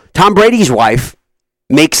role. Tom Brady's wife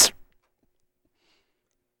makes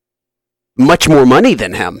much more money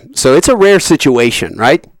than him. So it's a rare situation,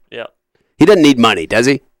 right? Yeah. He doesn't need money, does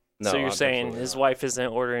he? So you're saying absolutely his not. wife isn't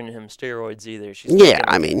ordering him steroids either. She's Yeah, making-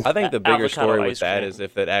 I mean, I think the bigger avocado story with ice that cream. is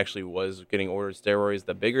if it actually was getting ordered steroids.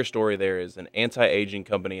 The bigger story there is an anti-aging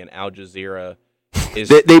company in Al Jazeera.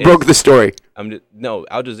 they broke the story. No,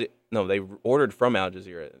 Al Jazeera. No, they ordered from Al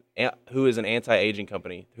Jazeera, who is an anti-aging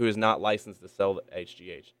company who is not licensed to sell the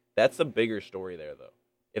HGH. That's the bigger story there, though.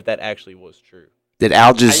 If that actually was true. Did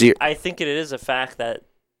Al Jazeera? I think it is a fact that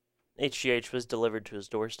HGH was delivered to his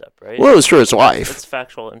doorstep, right? Well, it was for his wife. It's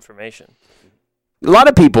factual information. A lot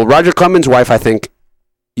of people, Roger Clemens' wife, I think,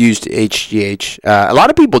 used HGH. A lot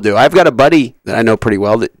of people do. I've got a buddy that I know pretty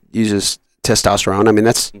well that uses testosterone. I mean,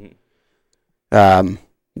 that's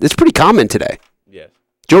it's pretty common today. Yes.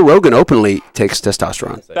 Joe Rogan openly takes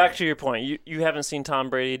testosterone. Back to your point, you haven't seen Tom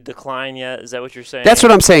Brady decline yet. Is that what you're saying? That's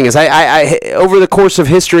what I'm saying. Is I over the course of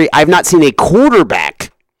history, I've not seen a quarterback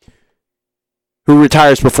who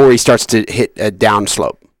retires before he starts to hit a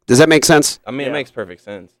downslope. Does that make sense? I mean, Yeah. it makes perfect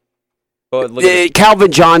sense. But look at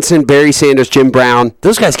Calvin Johnson, Barry Sanders, Jim Brown,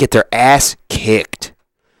 those guys get their ass kicked.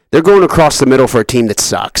 They're going across the middle for a team that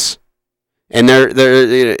sucks. And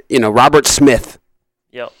they're Robert Smith.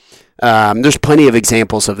 Yep. There's plenty of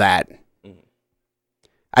examples of that.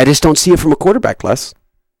 I just don't see it from a quarterback, Les.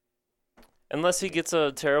 Unless he gets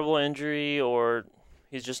a terrible injury or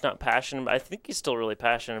he's just not passionate. I think he's still really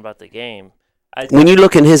passionate about the game. When you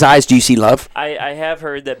look in his eyes, do you see love? I have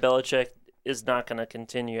heard that Belichick is not going to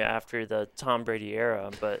continue after the Tom Brady era,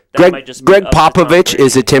 but that might just be Greg up to Tom Popovich Brady.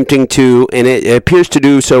 is attempting to, and it appears to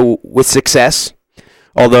do so with success,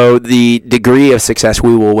 although the degree of success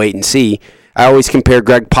we will wait and see. I always compare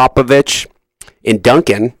Greg Popovich and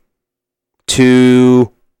Duncan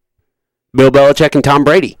to Bill Belichick and Tom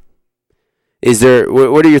Brady.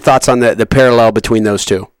 What are your thoughts on the parallel between those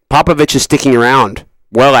two? Popovich is sticking around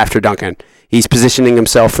well after Duncan. He's positioning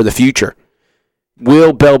himself for the future.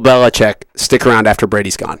 Will Bill Belichick stick around after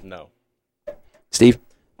Brady's gone? No. Steve?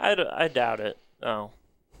 I doubt it. Oh.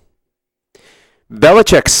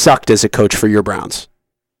 Belichick sucked as a coach for your Browns.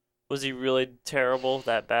 Was he really terrible,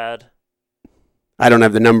 that bad? I don't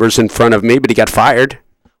have the numbers in front of me, but he got fired.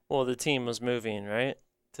 Well, the team was moving, right?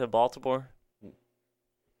 To Baltimore?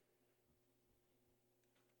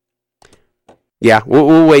 Yeah,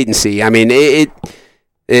 we'll wait and see. I mean, I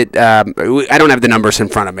don't have the numbers in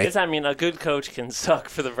front of me. I mean, a good coach can suck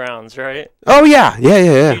for the Browns, right? Oh, yeah.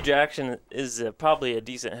 Hugh Jackson is probably a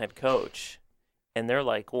decent head coach, and they're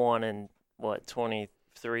like 23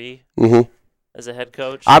 Mm-hmm. as a head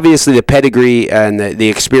coach. Obviously, the pedigree and the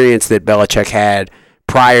experience that Belichick had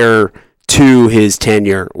prior to his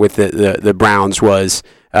tenure with the Browns was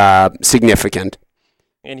significant.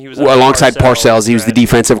 And he was Alongside Parcells, he was the right?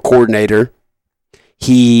 defensive coordinator.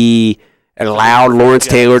 He allowed Lawrence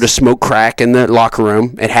Taylor to smoke crack in the locker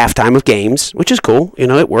room at halftime of games, which is cool. It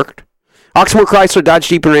worked. Oxmoor Chrysler Dodge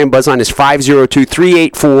Jeep and Ram Buzzline is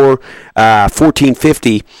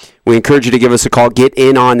 502-384-1450. We encourage you to give us a call. Get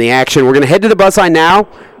in on the action. We're going to head to the Buzzline now.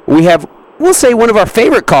 We'll say one of our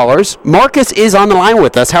favorite callers. Marcus is on the line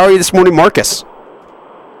with us. How are you this morning, Marcus?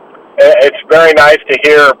 It's very nice to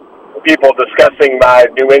hear people discussing my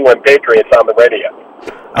New England Patriots on the radio.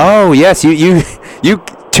 Oh, yes. You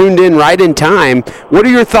tuned in right in time. What are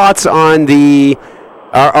your thoughts on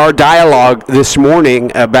our dialogue this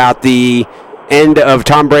morning about the end of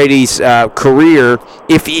Tom Brady's career?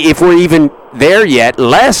 If we're even there yet,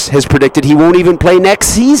 Les has predicted he won't even play next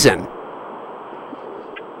season.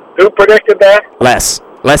 Who predicted that? Les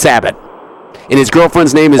Abbott. And his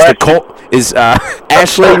girlfriend's name is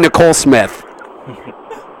Ashley Nicole Smith.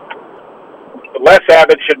 Les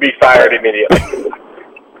Abbott should be fired immediately.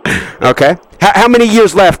 Okay. How many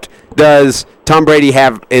years left does Tom Brady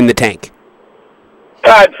have in the tank?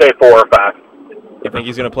 I'd say 4 or 5. You think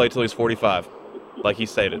he's going to play till he's 45, like he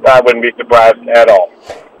stated? I wouldn't be surprised at all.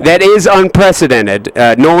 That is unprecedented.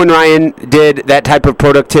 Nolan Ryan did that type of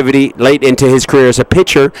productivity late into his career as a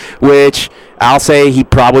pitcher, which I'll say he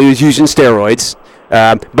probably was using steroids.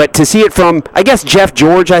 But to see it from, I guess Jeff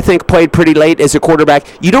George, I think, played pretty late as a quarterback.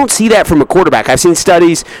 You don't see that from a quarterback. I've seen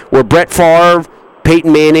studies where Brett Favre,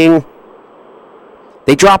 Peyton Manning,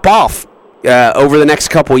 they drop off over the next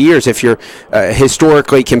couple of years if you're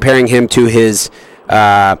historically comparing him to his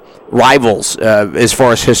rivals as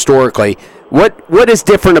far as historically. What is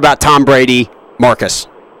different about Tom Brady, Marcus?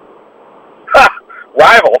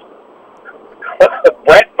 Rival?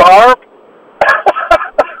 Brett Favre?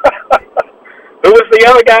 Who was the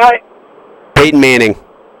other guy? Peyton Manning.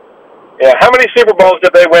 Yeah, how many Super Bowls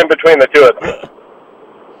did they win between the two of them?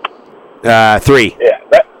 3. Yeah,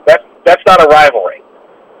 that's not a rivalry.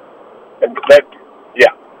 And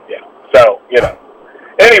yeah. So,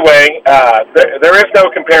 Anyway, there is no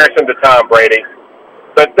comparison to Tom Brady.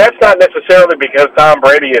 But that's not necessarily because Tom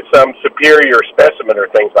Brady is some superior specimen or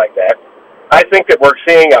things like that. I think that we're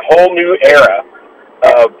seeing a whole new era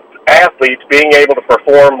of athletes being able to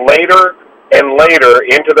perform later and later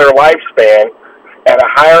into their lifespan at a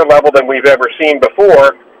higher level than we've ever seen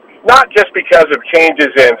before, not just because of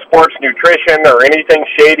changes in sports nutrition or anything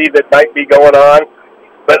shady that might be going on,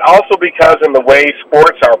 but also because in the way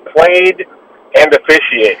sports are played and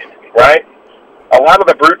officiated, right? A lot of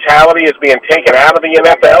the brutality is being taken out of the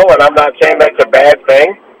NFL, and I'm not saying that's a bad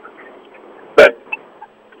thing, but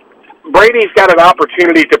Brady's got an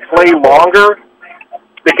opportunity to play longer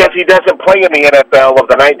because he doesn't play in the NFL of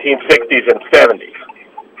the 1960s and 70s.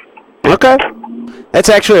 Okay. That's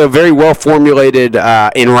actually a very well-formulated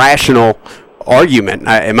and rational argument,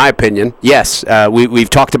 in my opinion. Yes, we've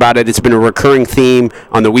talked about it. It's been a recurring theme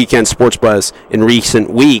on the Weekend Sports Buzz in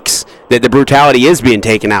recent weeks that the brutality is being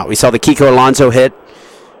taken out. We saw the Kiko Alonso hit.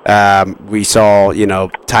 We saw,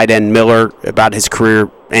 tight end Miller about his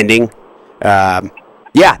career ending.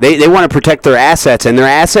 They want to protect their assets, and their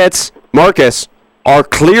assets, Marcus, are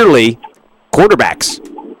clearly quarterbacks.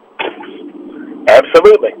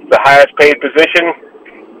 Absolutely. The highest paid position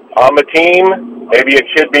on the team. Maybe it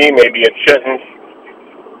should be, maybe it shouldn't.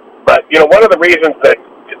 But, one of the reasons that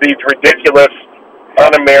these ridiculous,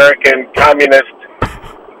 un-American, communist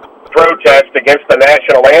protests against the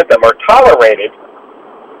national anthem are tolerated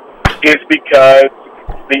is because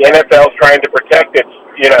the NFL is trying to protect its,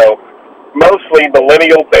 mostly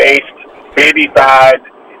millennial-based, baby-fied,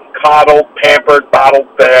 coddled, pampered,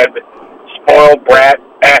 bottle-fed, spoiled brat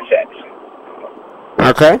assets.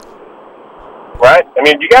 Okay. Right? I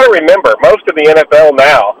mean, you got to remember, most of the NFL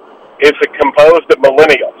now is composed of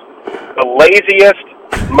millennials. The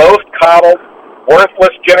laziest, most coddled,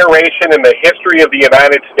 worthless generation in the history of the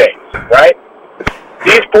United States, right?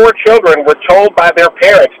 These poor children were told by their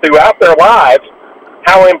parents throughout their lives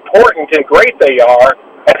how important and great they are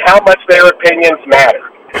and how much their opinions matter.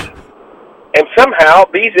 And somehow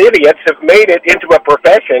these idiots have made it into a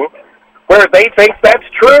profession where they think that's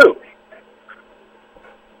true.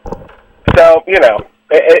 So,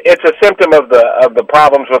 it's a symptom of the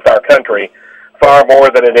problems with our country far more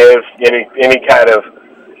than it is any kind of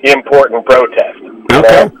important protest.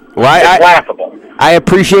 Okay. Well, it's laughable. I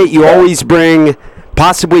appreciate you always bring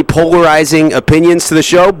possibly polarizing opinions to the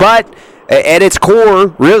show, but at its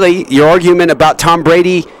core, really, your argument about Tom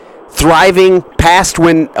Brady thriving past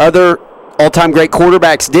when other all-time great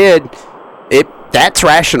quarterbacks did, that's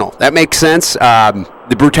rational. That makes sense.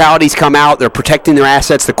 The brutality's come out. They're protecting their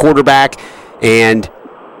assets, the quarterback, and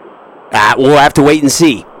we'll have to wait and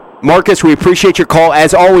see. Marcus, we appreciate your call.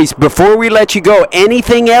 As always, before we let you go,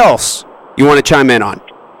 anything else you want to chime in on?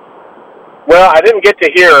 Well, I didn't get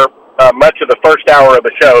to hear much of the first hour of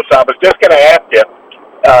the show, so I was just going to ask you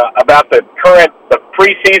about the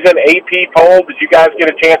preseason AP poll. Did you guys get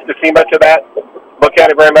a chance to see much of that? Look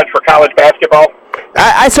at it very much for college basketball?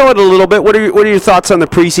 I saw it a little bit. What are your thoughts on the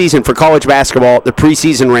preseason for college basketball, the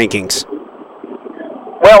preseason rankings?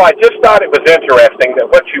 Well, I just thought it was interesting that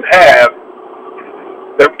what you have,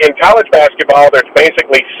 in college basketball, there's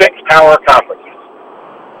basically 6 power conferences.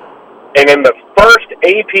 And in the first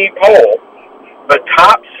AP poll, the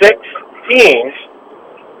top 6 teams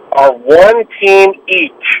are 1 team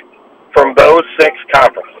each from those 6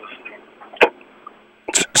 conferences.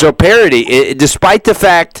 So parity, despite the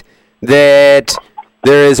fact that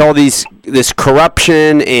there is all this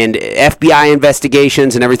corruption and FBI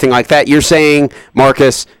investigations and everything like that, you're saying,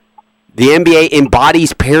 Marcus, the NBA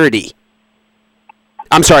embodies parity.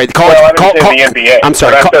 I'm sorry, the college. The NBA. I'm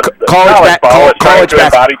sorry,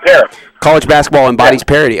 college basketball embodies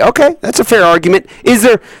parity. Okay, that's a fair argument. Is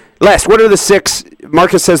there, Les? What are the 6?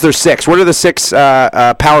 Marcus says there's 6. What are the 6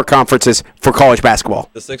 power conferences for college basketball?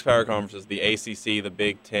 The 6 power conferences: the ACC, the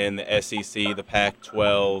Big Ten, the SEC, the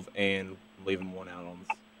Pac-12, and I'm leaving one out on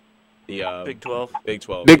the Big 12. Big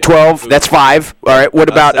 12. Big 12. That's 5. All right. What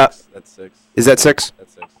about? 6. That's 6. Is that 6?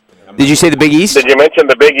 That's 6. Did you say the Big East? Did you mention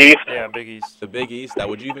the Big East? Yeah, Big East. The Big East. Now,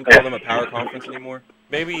 would you even call them a power conference anymore?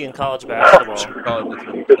 Maybe in college basketball.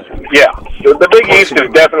 Probably that's what I'm saying. Yeah. The Big East is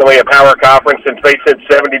definitely a power conference since they sent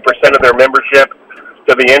 70% of their membership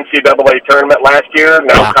to the NCAA tournament last year.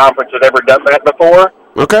 No Wow. conference had ever done that before.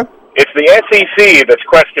 Okay. It's the SEC that's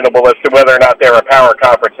questionable as to whether or not they're a power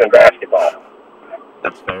conference in basketball.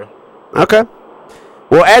 That's fair. Okay.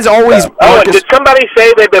 Well, as always, Oh, and Marcus. did somebody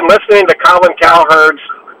say they've been listening to Colin Cowherd's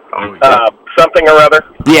something or other?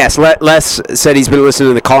 Yes, Les said he's been listening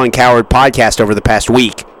to the Colin Cowherd podcast over the past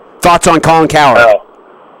week. Thoughts on Colin Cowherd? Oh.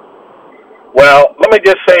 Well, let me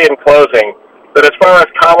just say in closing that as far as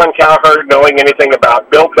Colin Cowherd knowing anything about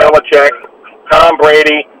Bill Belichick, Tom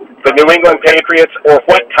Brady, the New England Patriots, or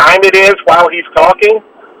what time it is while he's talking,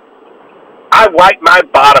 I wipe my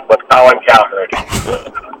bottom with Colin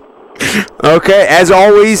Cowherd. Okay, as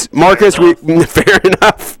always, Marcus, fair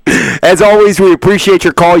enough. As always, we appreciate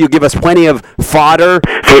your call. You'll give us plenty of fodder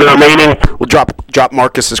for the remaining. We'll drop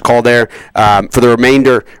Marcus's call there for the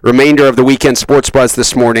remainder of the weekend sports buzz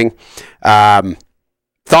this morning.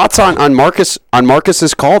 Thoughts on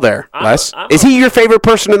Marcus's call there, Les? Is he your favorite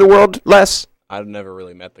person in the world, Les? I've never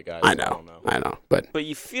really met the guy. I so know, I don't know. but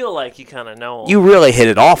you feel like you kind of know him. you really hit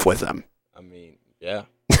it off with him. I mean, yeah.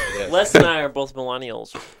 Yes. Les and I are both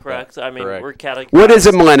millennials, correct? I mean, Correct. we're categorized. What is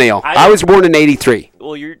a millennial? I was born in '83.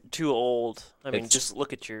 Well, you're too old. I mean, It's- just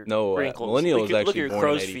look at your No, wrinkles. millennial look is at, look actually at your born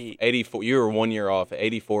crow's in feet. 84. You were 1 year off.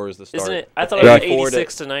 84 is the start. Isn't it? I thought It's it was 84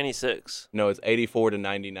 86 to 96. No, it's 84 to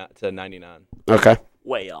 99. Okay.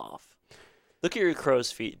 Way off. Look at your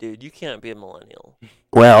crow's feet, dude. You can't be a millennial.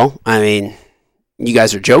 Well, I mean, you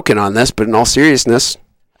guys are joking on this, but in all seriousness,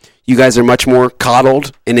 you guys are much more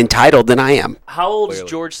coddled and entitled than I am. How old Clearly. is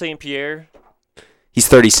George St. Pierre? He's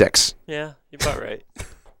 36. Yeah, you're about right.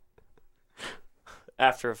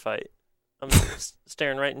 After a fight. I'm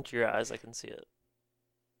staring right into your eyes. I can see it.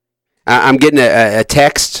 I'm getting a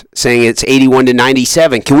text saying it's 81 to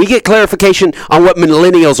 97. Can we get clarification on what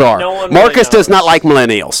millennials are? No one Marcus really does not knows. like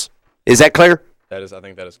millennials. Is that clear? I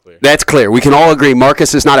think that is clear. That's clear. We can all agree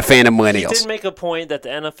Marcus is not a fan of He millennials. did make a point that the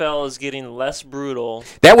NFL is getting less brutal.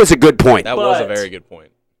 That was a good point. That was a But- very good point.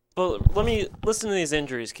 But let me listen to these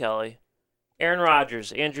injuries, Kelly. Aaron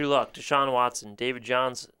Rodgers, Andrew Luck, Deshaun Watson, David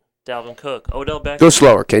Johnson, Dalvin Cook, Odell Beckham. Go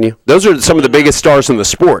slower, can you? Those are some of the biggest stars in the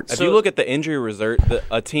sport. If So- you look at the injury reserve,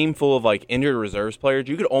 a team full of like injured reserves players,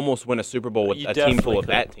 you could almost win a Super Bowl with You a team full definitely of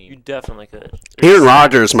could. that You team. definitely could. Aaron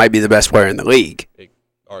Rodgers might be the best player in the league.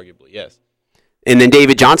 Arguably, yes. And then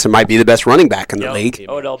David Johnson might be the best running back in the Yep. league.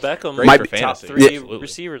 Odell Beckham, Great Might for be top fantasy. 3 Absolutely.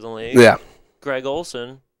 receiver in the league. Yeah. Greg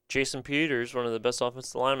Olson, Jason Peters, one of the best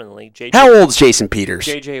offensive linemen in the league. How old's Jason Peters?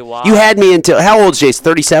 J.J. Watt. You had me until how old's Jason?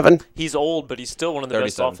 37. He's old, but he's still one of the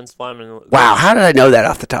best 37. offensive linemen in the league. Wow, how did I know that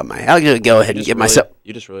off the top of my head? I'll just go ahead and give myself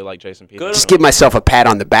You just really like Jason Peters. Good. just give myself a pat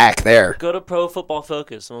on the back there. Go to Pro Football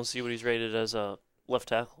Focus, and we'll see what he's rated as a left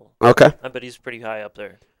tackle. Okay. I bet he's pretty high up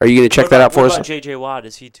there. Are you going to check that out for What us? about J.J. Watt?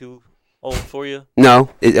 Is he too old for you? No.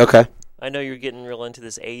 Okay. I know you're getting real into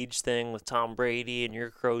this age thing with Tom Brady and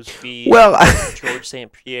your crow's feet. Well, George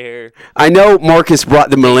St. Pierre. I know Marcus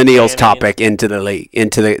brought the millennials Manning. topic into the league,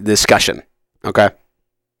 into the discussion. Okay.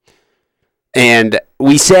 And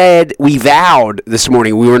we vowed this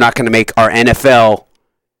morning we were not going to make our NFL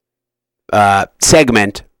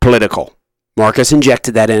segment political. Marcus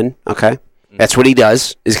injected that in. Okay. That's what he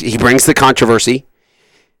does. Is he brings the controversy.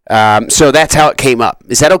 So that's how it came up.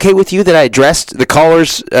 Is that okay with you that I addressed the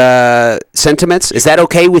caller's sentiments? Is that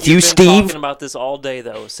okay with you, You've been Steve? talking about this all day,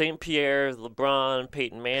 though. St. Pierre, LeBron,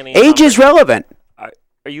 Peyton Manning. Age is relevant.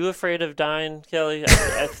 Are you afraid of dying, Kelly?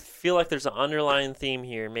 I feel like there's an underlying theme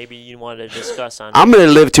here. Maybe you wanted to discuss on. I'm going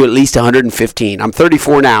to live to at least 115. I'm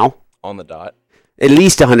 34 now. on the dot. At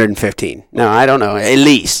least 115. No, I don't know. At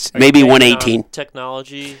least. Maybe Are you banking on 118.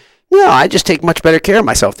 Technology. No, I just take much better care of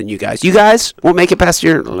myself than you guys. You guys won't make it past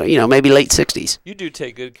your, maybe late 60s. You do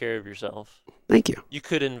take good care of yourself. Thank you. You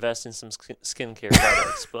could invest in some skincare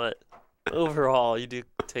products, but overall, you do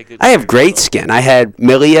take good. I care have of great yourself. skin. I had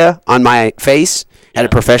milia on my face. Had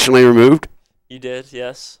it professionally removed. You did,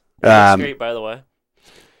 yes. That's great, by the way.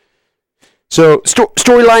 So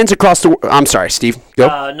storylines across the. I'm sorry, Steve. Go.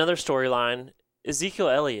 Another storyline: Ezekiel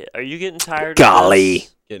Elliott. Are you getting tired? Golly. Of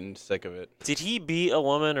this? Getting sick of it. Did he beat a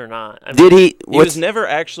woman or not? I mean, Did he? He was never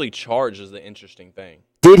actually charged, is the interesting thing.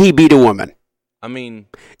 Did he beat a woman? I mean,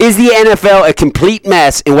 Is the NFL a complete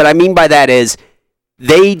mess? And what I mean by that is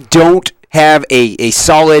they don't have a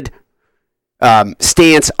solid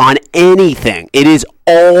stance on anything. It is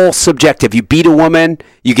all subjective. You beat a woman,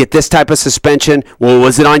 you get this type of suspension. Well,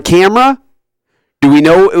 was it on camera? Do we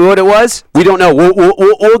know what it was? We don't know.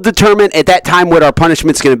 We'll determine at that time what our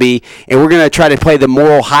punishment's going to be, and we're going to try to play the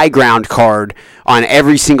moral high ground card on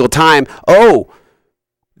every single time. Oh,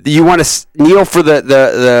 you want to kneel for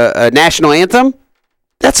the national anthem?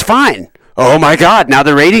 That's fine. Oh my God! Now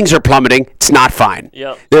the ratings are plummeting. It's not fine.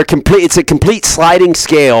 Yep. It's a complete sliding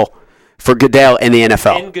scale for Goodell and the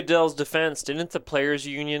NFL. In Goodell's defense, didn't the players'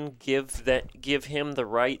 union give him the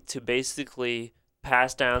right to basically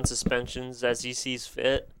pass down suspensions as he sees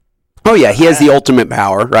fit? Oh yeah, he has the ultimate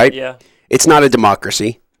power, right? Yeah. It's not a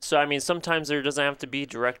democracy. So I mean, sometimes there doesn't have to be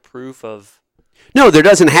direct proof of. No, there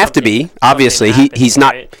doesn't have to be. Obviously, he's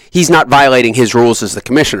not right? he's not violating his rules as the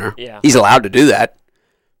commissioner. Yeah. He's allowed to do that.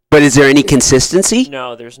 But is there any consistency?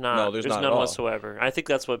 No, there's not. No, there's not at none all. whatsoever. I think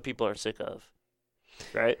that's what people are sick of.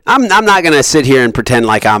 Right? I'm not going to sit here and pretend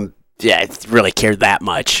like I really care that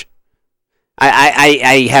much.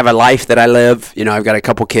 I have a life that I live. You know, I've got a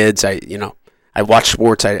couple kids. I watch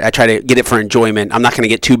sports. I try to get it for enjoyment. I'm not going to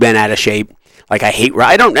get too bent out of shape. Like I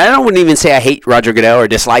wouldn't even say I hate Roger Goodell or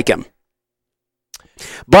dislike him.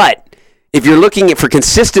 But if you're looking for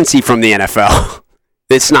consistency from the NFL,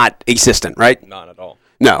 it's not existent, right? Not at all.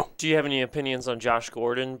 No. Do you have any opinions on Josh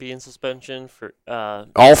Gordon being suspension for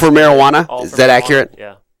All for marijuana? all Is for that marijuana? accurate?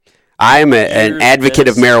 Yeah. I'm an Years advocate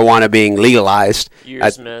of missed. marijuana being legalized.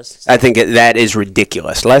 Years missed. I think that is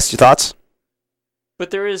ridiculous. Les, your thoughts? But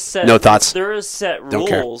there is set No thoughts. There is set Don't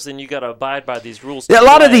care. rules, and you got to abide by these rules. Yeah, a to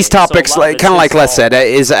lot of play. these So a topics, lot of it's kind of like his Les fault.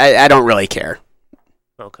 said, I don't really care.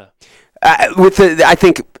 Okay. I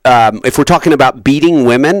think if we're talking about beating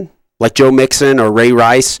women like Joe Mixon or Ray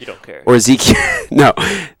Rice You don't care. or Ezekiel, no,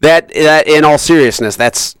 that in all seriousness,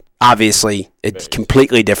 that's obviously a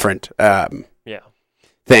completely different Yeah.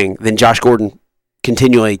 thing than Josh Gordon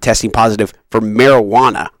continually testing positive for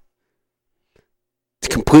marijuana. It's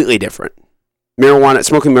completely different.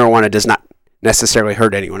 Smoking marijuana does not necessarily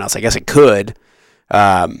hurt anyone else. I guess it could.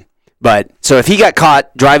 But so if he got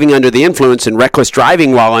caught driving under the influence and reckless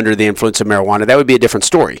driving while under the influence of marijuana, that would be a different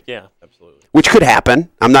story, Yeah. Absolutely. which could happen.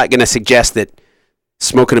 I'm not going to suggest that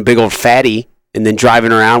smoking a big old fatty and then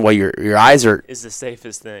driving around while your eyes are, Is the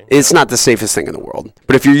safest thing. it's not the safest thing in the world.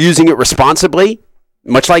 But if you're using it responsibly,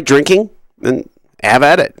 much like drinking, then have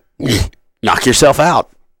at it. Knock yourself out.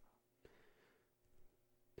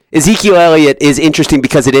 Ezekiel Elliott is interesting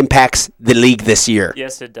because it impacts the league this year.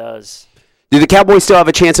 Yes, it does. Do the Cowboys still have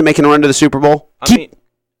a chance of making a run to the Super Bowl? I mean,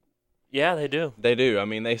 Yeah, they do. they do. I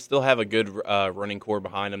mean, they still have a good running core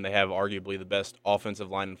behind them. They have arguably the best offensive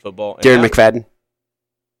line in football. And Darren McFadden.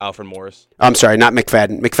 Alfred Morris. I'm sorry, not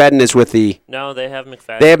McFadden. McFadden is with the. No, they have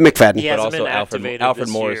McFadden. They have McFadden. He But hasn't also been activated Alfred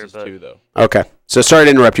this Morris year, is but too, though. Okay, so sorry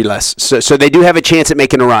to interrupt you, Les. So they do have a chance at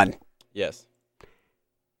making a run. Yes.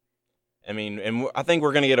 I mean, and I think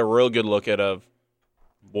we're going to get a real good look at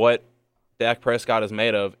what Dak Prescott is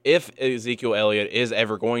made of if Ezekiel Elliott is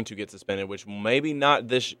ever going to get suspended, which maybe not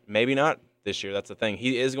this year. That's the thing.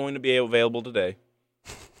 He is going to be available today.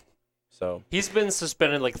 So he's been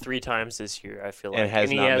suspended like 3 times this year, I feel like. and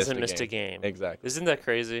he not hasn't missed missed a game. Exactly. Isn't that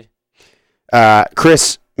crazy?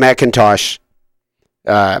 Chris McIntosh,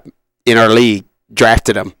 in our league,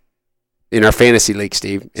 drafted him in our fantasy league,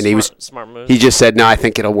 Steve, and Smart move. he just said, "No, I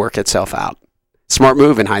think it'll work itself out." Smart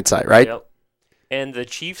move in hindsight, right? Yep. And the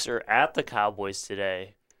Chiefs are at the Cowboys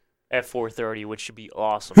today at 4:30, which should be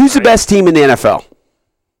awesome. Who's the right? best team in the NFL?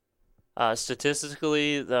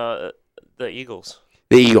 Statistically, the Eagles.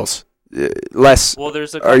 The Eagles. Les, Well,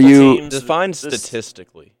 there's a Are couple you- teams. Defined the-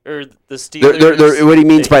 statistically. Or the Steelers. what he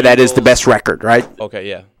means the by that is the Eagles. best record, right? Okay,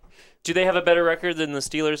 yeah. Do they have a better record than the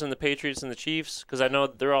Steelers and the Patriots and the Chiefs? Because I know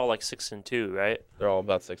they're all like 6-2, right? They're all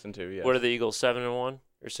about 6-2, yeah. What are the Eagles? 7-1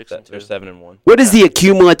 or 6-2? They're 7-1. What is the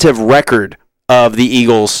accumulative record of the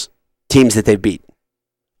Eagles teams that they beat?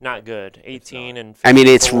 Not good. 18 and. 54. I mean,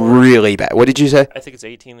 it's really bad. What did you say? I think it's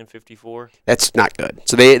 18 and 54. That's not good.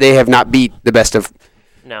 So they have not beat the best of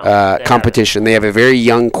No. they haven't. competition. They have a very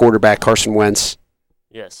young quarterback, Carson Wentz.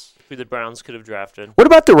 Yes, who the Browns could have drafted. What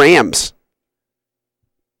about the Rams?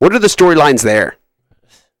 What are the storylines there?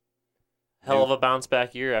 Hell of a bounce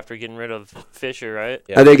back year after getting rid of Fisher, right?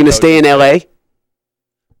 Yeah, Are they going to stay in L.A.?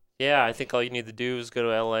 Yeah, I think all you need to do is go to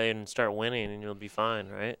LA and start winning, and you'll be fine,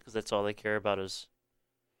 right? Because that's all they care about is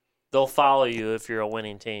they'll follow you if you're a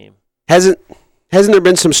winning team. Hasn't there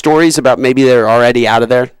been some stories about maybe they're already out of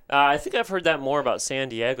there? I think I've heard that more about San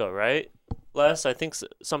Diego, right? Les, I think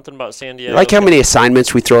something about San Diego. Like how many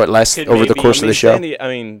assignments we throw at Les Could over the maybe- course of the show? San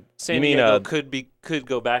you mean Diego could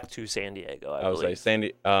go back to San Diego. I I would say believe.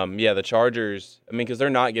 Sandy. Yeah, the Chargers. I mean, because they're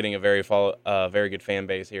not getting a very good fan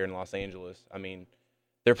base here in Los Angeles. I mean,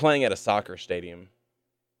 they're playing at a soccer stadium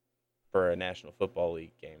for a National Football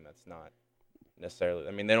League game. That's not necessarily.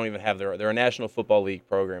 I mean, they don't even have they're a National Football League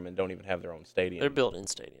program and don't even have their own stadium. They're building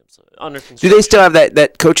stadiums so under Do construction. they still have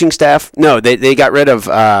that coaching staff? No, they got rid of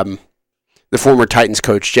the former Titans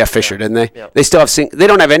coach Jeff Fisher, didn't they? Yep. They still have they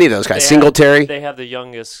don't have any of those guys. Singletary. They have the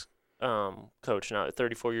youngest coach now,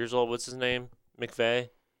 34 years old. What's his name? McVay.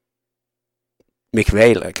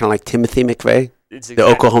 McVay, kind of like Timothy McVay, It's the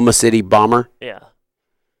exactly- Oklahoma City Bomber. Yeah.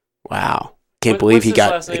 Wow, can't What- believe what's he his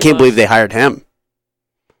got. last I name, can't believe Les? they hired him.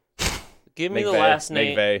 Give me the McVay. last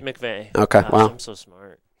name. McVay. McVay. Okay, Gosh, wow. I'm so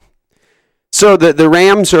smart. So the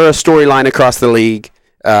Rams are a storyline across the league.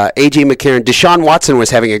 A.J. McCarron, Deshaun Watson was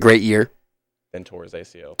having a great year. Then tore his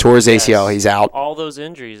ACL. Tore his ACL, Yes. he's out. All those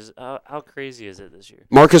injuries. How crazy is it this year?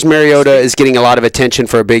 Marcus Mariota is getting a lot of attention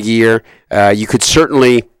for a big year. You could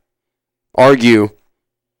certainly argue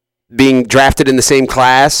being drafted in the same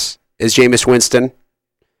class as Jameis Winston,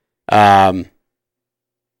 that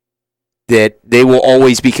they will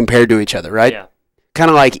always be compared to each other, right? Yeah. Kind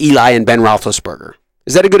of like Eli and Ben Roethlisberger.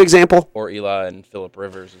 Is that a good example? Or Eli and Phillip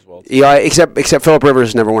Rivers as well. Eli, except Phillip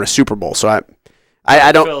Rivers never won a Super Bowl, so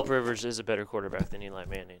I don't. Philip Rivers is a better quarterback than Eli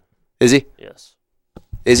Manning. Is he? Yes.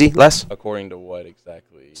 Is he? Les? According to what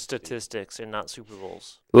exactly? Statistics and not Super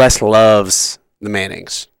Bowls. Les loves the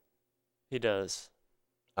Mannings. He does.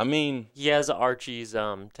 I mean, He has Archie's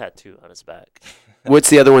tattoo on his back. What's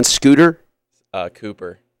the other one? Scooter?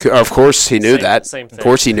 Cooper. Of course he knew Same- that. same Of thing.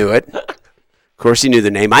 course he knew it. Of course he knew the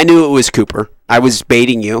name. I knew it was Cooper. I was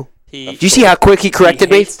baiting you. He, Do you see how quick he corrected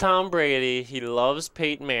he me? hates Tom Brady. He loves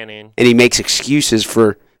Peyton Manning. And he makes excuses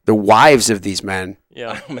for the wives of these men Yeah.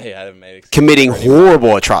 I haven't made excuses committing for anyone.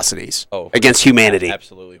 horrible atrocities against humanity.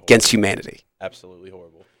 Absolutely horrible. Against humanity. Absolutely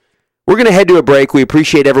horrible. We're going to head to a break. We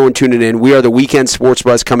appreciate everyone tuning in. We are the Weekend Sports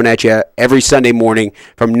Buzz coming at you every Sunday morning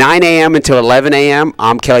from 9 a.m. until 11 a.m.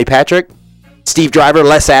 I'm Kelly Patrick. Steve Driver,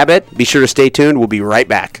 Les Abbott. Be sure to stay tuned. We'll be right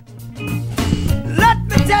back. Let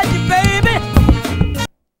me tell you, baby,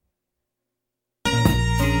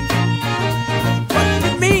 what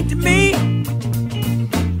you mean to me.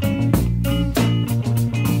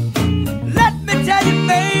 Let me tell you,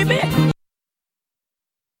 baby.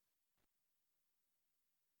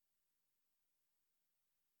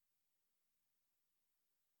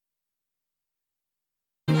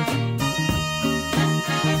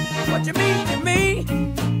 What you mean to me.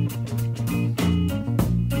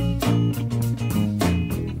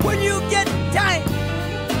 When you get tight,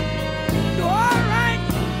 you're alright.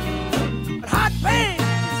 But hot pain, you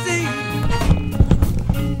see,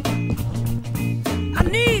 I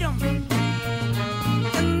need 'em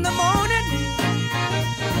in the morning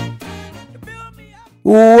to build me up.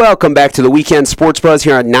 Welcome back to the Weekend Sports Buzz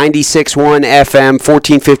here on 96.1 FM,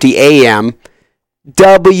 1450 AM,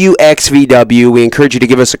 WXVW. We encourage you to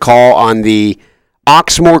give us a call on the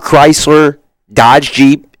Oxmoor Chrysler Dodge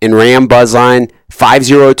Jeep and Ram Buzzline,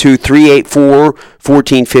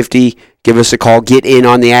 502-384-1450. Give us a call. Get in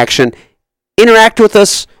on the action. Interact with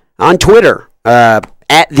us on Twitter, at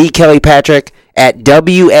the Kelly Patrick, at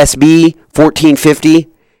WSB1450,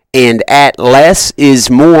 and at Less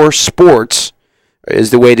is More Sports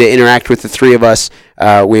is the way to interact with the three of us.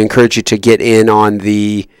 We encourage you to get in on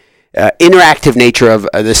the interactive nature of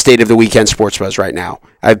the State of the Weekend Sports Buzz right now.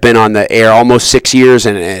 I've been on the air almost 6 years,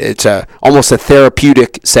 and it's almost a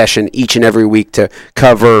therapeutic session each and every week to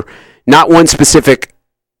cover not one specific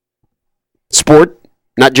sport,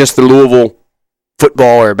 not just the Louisville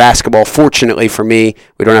football or basketball. Fortunately for me,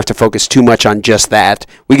 we don't have to focus too much on just that.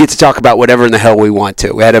 We get to talk about whatever in the hell we want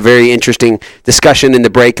to. We had a very interesting discussion in the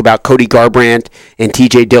break about Cody Garbrandt and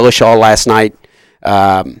TJ Dillashaw last night.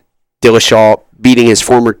 Dillashaw beating his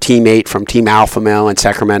former teammate from Team Alpha Male in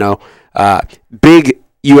Sacramento. Big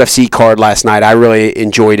UFC card last night. I really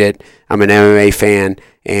enjoyed it. I'm an MMA fan,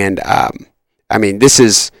 and I mean,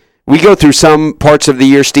 we go through some parts of the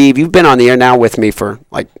year, Steve. You've been on the air now with me for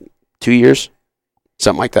like 2 years,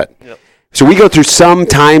 something like that. Yep. So we go through some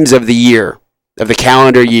times of the year, of the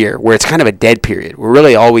calendar year, where it's kind of a dead period, where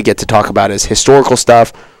really all we get to talk about is historical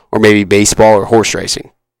stuff or maybe baseball or horse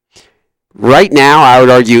racing. Right now, I would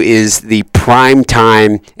argue, is the prime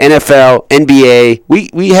time NFL, NBA.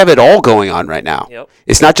 We have it all going on right now. Yep.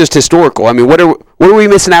 It's not just historical. I mean, what are we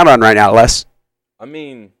missing out on right now, Les? I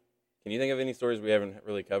mean, can you think of any stories we haven't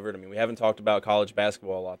really covered? I mean, we haven't talked about college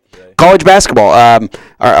basketball a lot today. College basketball.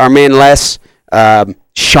 Our man Les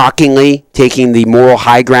shockingly taking the moral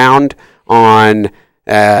high ground on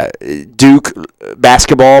Duke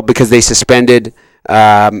basketball because they suspended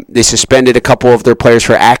a couple of their players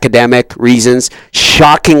for academic reasons.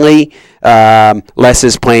 Shockingly, Les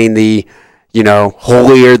is playing the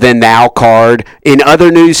holier than thou card. In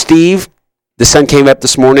other news, Steve, the sun came up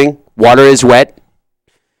this morning. Water is wet.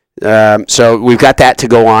 So we've got that to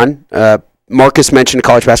go on. Marcus mentioned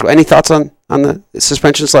college basketball. Any thoughts on the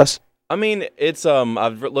suspensions, Les? I mean, it's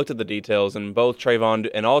I've looked at the details, and both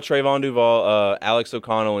Trayvon Duval, Alex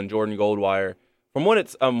O'Connell, and Jordan Goldwire. From what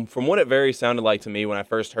it very sounded like to me when I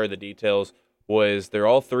first heard the details, was they're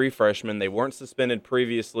all three freshmen. They weren't suspended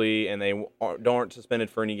previously, and they aren't suspended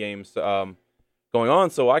for any games going on.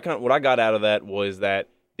 So what I got out of that was that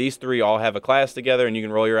these three all have a class together, and you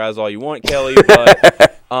can roll your eyes all you want, Kelly,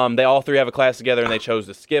 but they all three have a class together, and they chose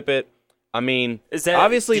to skip it. I mean,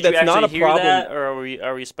 obviously that's not a problem. That, or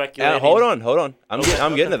are we speculating? Hold on. I'm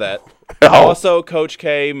getting to that. Also, Coach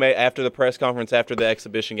K, after the press conference after the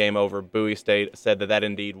exhibition game over Bowie State, said that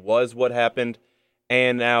indeed was what happened.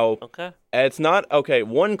 And now, it's not okay.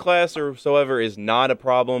 One class or so ever is not a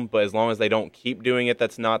problem, but as long as they don't keep doing it,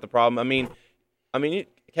 that's not the problem. I mean,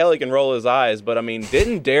 Kelly can roll his eyes, but I mean,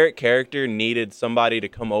 didn't Derek Character needed somebody to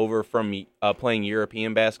come over from playing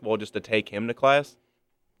European basketball just to take him to class?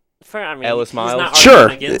 Ellis Miles.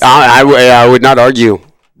 Sure, I would not argue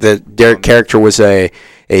that Derek Character was a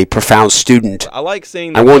profound student. I like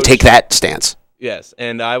seeing. I won't take that stance. Yes,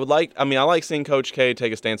 and I like seeing Coach K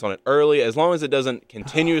take a stance on it early. As long as it doesn't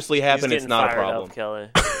continuously happen, it's not a problem. Up, Kelly.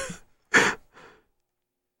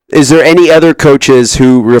 Is there any other coaches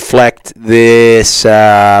who reflect this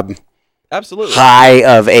absolutely high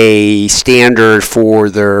of a standard for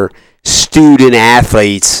their student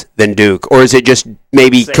athletes than Duke, or is it just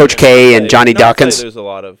maybe Saban. Coach K and Johnny Dawkins? There's a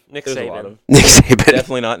lot of Nick Saban. Nick Saban,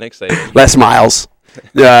 definitely not Nick Saban. Les Miles.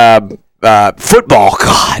 Football,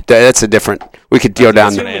 God, that's a different. We could go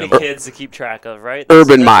down Too there. many kids to keep track of, right?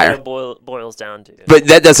 Urban That's Meyer. what it boils down to. But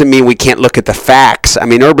that doesn't mean we can't look at the facts. I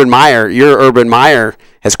mean, Urban Meyer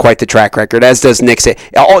has quite the track record, as does Nick Saban.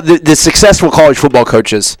 All the successful college football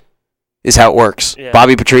coaches is how it works. Yeah.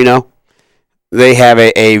 Bobby Petrino, they have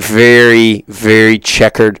a very, very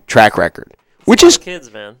checkered track record. Which is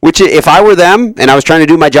kids, man. Which, if I were them and I was trying to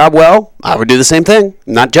do my job well, I would do the same thing.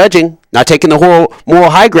 Not judging, not taking the whole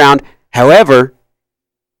moral high ground. However,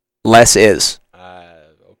 less is.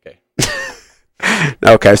 Okay.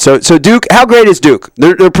 Okay, so Duke, how great is Duke?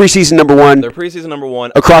 They're preseason number one. They're preseason number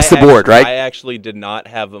one. Across the board, right? I actually did not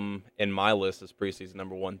have them in my list as preseason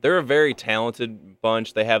number one. They're a very talented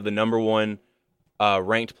bunch. They have the number one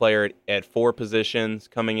ranked player at 4 positions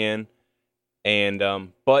coming in.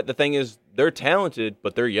 And but the thing is, they're talented,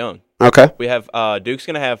 but they're young. Okay. We have Duke's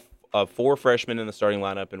going to have 4 freshmen in the starting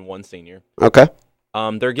lineup and 1 senior. Okay.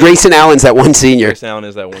 They're Grayson Allen's that one senior. Grayson Allen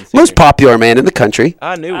is that one senior. Most popular man in the country.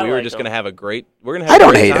 I knew we were just going to have a great. We're going to I have.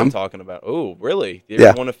 don't a great hate time him. Talking about. Oh, really? You're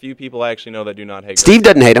Yeah. one of few people I actually know that do not hate. Steve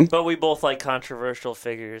doesn't hate him. But we both like controversial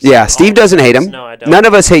figures. Yeah, Steve doesn't hate him. No, I don't. None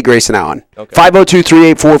of us hate Grayson Allen. Okay.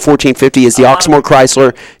 502-384-1450 is the Oxmoor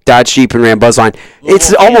Chrysler Dodge Jeep and Ram Buzzline.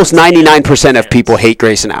 It's almost 99% of people hate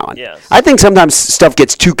Grayson Allen. Yes. I think sometimes stuff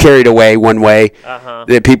gets too carried away one way. Uh-huh.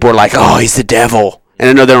 That people are like, oh, he's the devil. And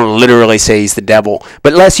I know they don't literally say he's the devil.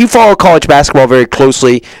 But Les, you follow college basketball very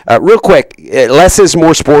closely. Real quick, Less is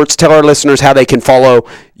More Sports. Tell our listeners how they can follow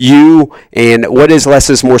you and what is Less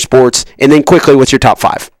is More Sports. And then quickly, what's your top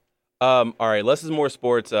 5? All right, Less is More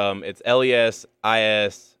Sports. It's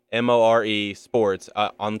LESISMORE Sports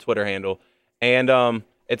on the Twitter handle. And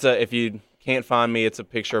if you can't find me, it's a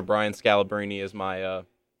picture of Brian Scalabrine as my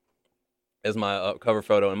cover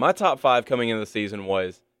photo. And my top 5 coming into the season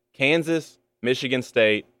was Kansas, Michigan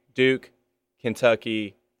State, Duke,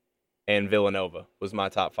 Kentucky, and Villanova was my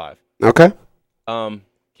top 5. Okay.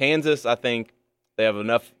 Kansas, I think they have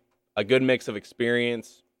a good mix of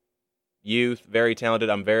experience, youth, very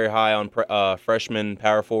talented. I'm very high on freshman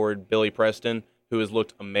power forward Billy Preston, who has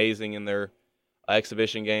looked amazing in their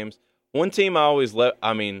exhibition games. One team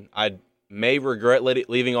I may regret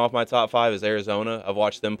leaving off my top 5 is Arizona. I've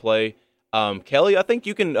watched them play. Kelly, I think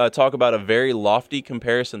you can talk about a very lofty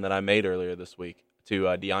comparison that I made earlier this week to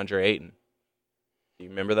DeAndre Ayton. Do you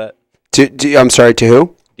remember that? I'm sorry, to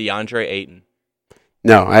who? DeAndre Ayton.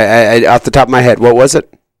 No, I off the top of my head, what was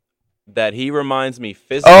it? That he reminds me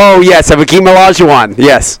physically. Oh, yes, Hakeem Olajuwon,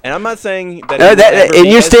 yes. And I'm not saying that. And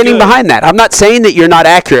you're standing behind that. I'm not saying that you're not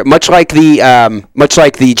accurate. Much like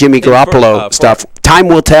the Jimmy Garoppolo stuff. Time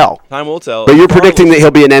will tell. Time will tell. But you're predicting that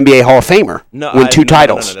he'll be an NBA Hall of Famer. Win 2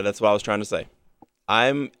 titles. No. That's what I was trying to say.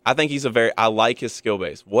 I think he's I like his skill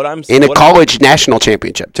base. In a college national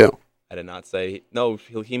championship too. I did not say no.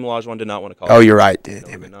 Hakeem Olajuwon did not win a college. Oh, you're right. No,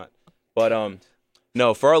 he did not. But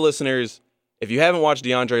no. For our listeners, if you haven't watched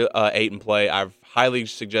DeAndre Ayton play, I highly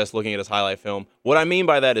suggest looking at his highlight film. What I mean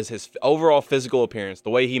by that is his overall physical appearance,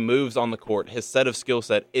 the way he moves on the court, his set of skill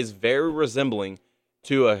set is very resembling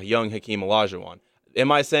to a young Hakeem Olajuwon.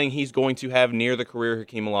 Am I saying he's going to have near the career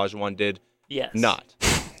Hakeem Olajuwon did? Yes. Not.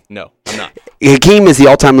 No, I'm not. Hakeem is the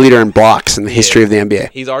all-time leader in blocks in the history of the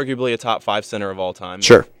NBA. He's arguably a top 5 center of all time.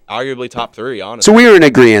 Sure. Arguably top 3, honestly. So we are in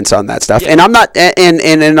agreement on that stuff. Yeah. And I'm not, and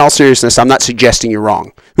in all seriousness, I'm not suggesting you're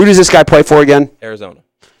wrong. Who does this guy play for again? Arizona.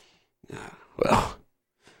 Well,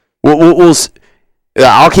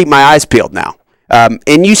 I'll keep my eyes peeled now.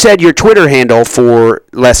 And you said your Twitter handle for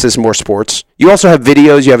Less is More Sports. You also have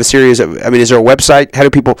videos. You have a series of, is there a website? How do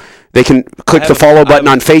people, they can click the follow button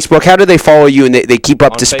on Facebook. How do they follow you and they keep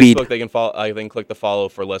up to speed? On Facebook, they can follow. They can click the follow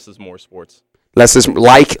for Less is More Sports. Less is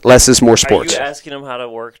More Sports. Are you asking him how to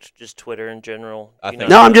work just Twitter in general?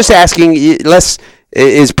 No, I'm just asking. Les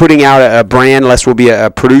is putting out a brand. Les will be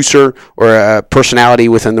a producer or a personality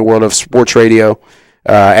within the world of sports radio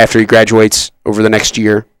after he graduates over the next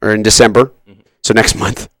year or in December. Mm-hmm. So next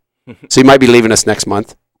month. So he might be leaving us next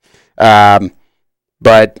month.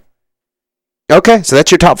 But okay, so that's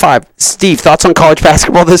your top 5. Steve, thoughts on college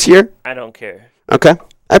basketball this year? I don't care. Okay,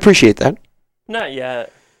 I appreciate that. Not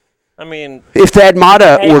yet. I mean, if Thad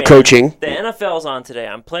Matta were coaching, the NFL's on today.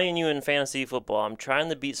 I'm playing you in fantasy football. I'm trying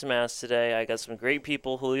to beat some ass today. I got some great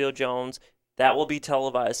people. Julio Jones. That will be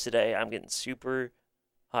televised today. I'm getting super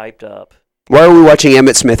hyped up. Why are we watching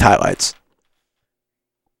Emmitt Smith highlights?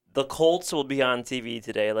 The Colts will be on TV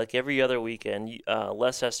today, like every other weekend.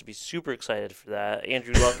 Les has to be super excited for that.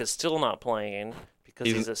 Andrew Luck is still not playing because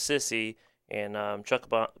he's a sissy, and Chuck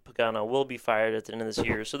Pagano will be fired at the end of this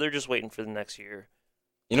year. So they're just waiting for the next year.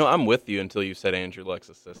 You know, I'm with you until you said Andrew Luck's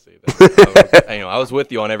a sissy. I was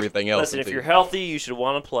with you on everything else. Listen, if you're healthy, you should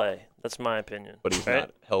want to play. That's my opinion. But he's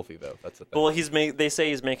not healthy, though. That's the thing. Well, they say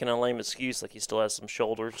he's making a lame excuse, like he still has some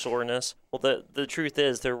shoulder soreness. Well, the truth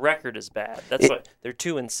is their record is bad. That's why they're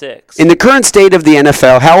 2-6. In the current state of the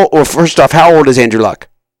NFL, first off, how old is Andrew Luck?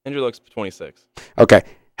 Andrew Luck's 26. Okay.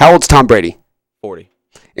 How old's Tom Brady? 40.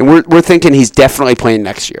 And we're thinking he's definitely playing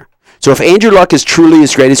next year. So if Andrew Luck is truly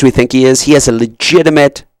as great as we think he is, he has a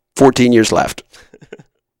legitimate 14 years left.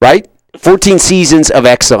 Right? 14 seasons of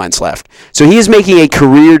excellence left. So he is making a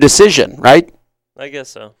career decision, right? I guess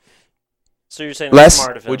so. So you're saying that's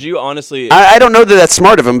smart of him. Would you honestly... I don't know that that's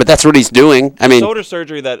smart of him, but that's what he's doing. I mean, shoulder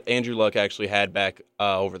surgery that Andrew Luck actually had back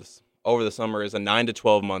over the summer is a 9 to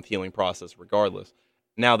 12 month healing process regardless.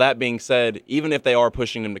 Now, that being said, even if they are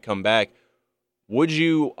pushing him to come back, would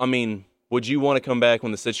you want to come back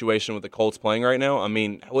when the situation with the Colts playing right now? I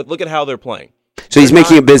mean, look at how they're playing. So he's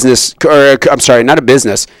making a business, I'm sorry, not a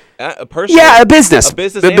business. A business. Yeah, a business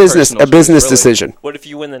choice, decision. What if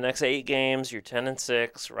you win the next 8 games? You're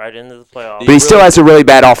 10-6, right into the playoffs. But he still has a really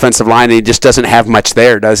bad offensive line, and he just doesn't have much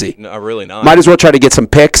there, does he? No, really not. Might as well try to get some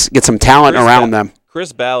picks, get some talent around them.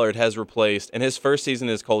 Chris Ballard has replaced, in his first season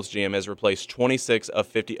as Colts GM, has replaced 26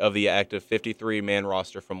 of the active 53-man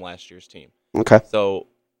roster from last year's team. Okay. So,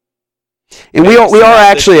 and we are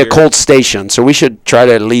actually a Colts station, so we should try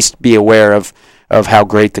to at least be aware of how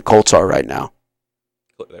great the Colts are right now.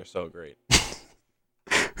 They're so great.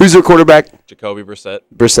 Who's their quarterback? Jacoby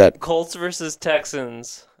Brissett. Colts versus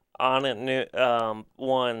Texans on at and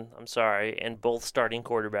both starting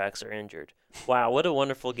quarterbacks are injured. Wow, what a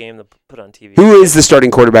wonderful game to put on TV. Who is the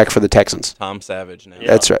starting quarterback for the Texans? Tom Savage now. Yeah.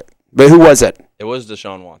 That's right. But who was it? It was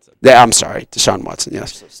Deshaun Watson. Yeah, I'm sorry, Deshaun Watson,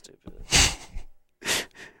 yes. So stupid.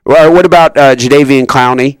 Well, what about Jadeveon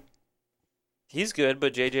Clowney? He's good,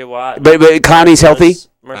 but J.J. Watt. But Clowney's healthy?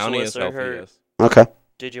 Clowney is healthy, yes. Okay.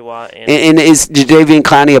 J.J. Watt. And is Jadeveon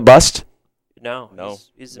Clowney a bust? No.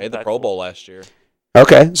 He's made the Pro Bowl last year.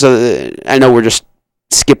 Okay, so I know we're just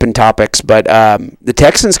skipping topics, but the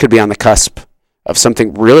Texans could be on the cusp of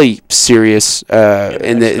something really serious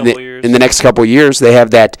in the next couple of years. They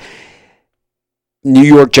have that New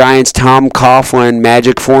York Giants, Tom Coughlin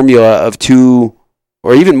magic formula of 2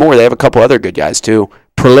 or even more. They have a couple other good guys too.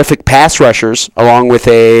 Prolific pass rushers, along with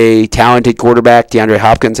a talented quarterback, DeAndre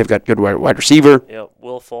Hopkins. They've got good wide receiver. Yep,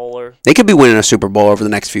 Will Fuller. They could be winning a Super Bowl over the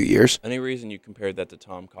next few years. Any reason you compared that to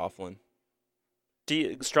Tom Coughlin?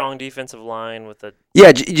 Strong defensive line with a...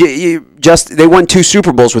 Yeah, they won 2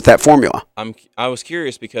 Super Bowls with that formula. I was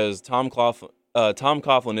curious because Tom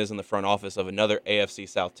Coughlin is in the front office of another AFC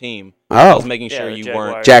South team. Oh. I was making sure you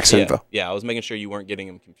weren't... Jacksonville. Yeah, I was making sure you weren't getting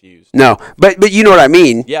him confused. No, but you know what I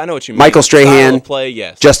mean. Yeah, I know what you mean. Michael Strahan, play,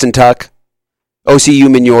 yes. Justin Tuck, O.C.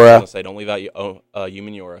 Umenyiora. I was say, don't leave out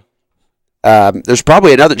Umenyiora. There's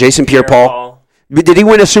probably another, Jason Pierre-Paul. Did he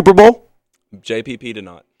win a Super Bowl? JPP did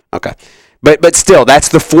not. Okay. But still, that's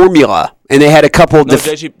the formula. And they had a couple... No,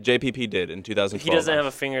 JPP did in 2012. He doesn't have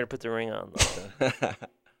a finger to put the ring on, though.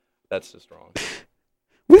 That's just wrong.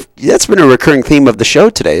 That's been a recurring theme of the show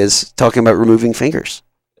today, is talking about removing fingers.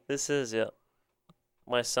 This is, yeah.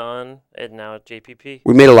 my son, and now at JPP.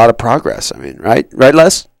 We made a lot of progress. I mean, right,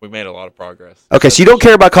 Les? We made a lot of progress. Okay, so you don't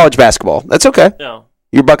care about college basketball. That's okay. No.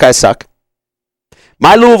 Your Buckeyes suck.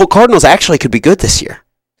 My Louisville Cardinals actually could be good this year.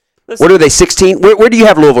 Listen, What are they, 16? Where do you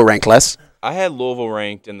have Louisville ranked, Les? I had Louisville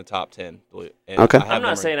ranked in the top 10. And Okay. I have I'm them not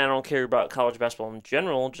ranked- saying I don't care about college basketball in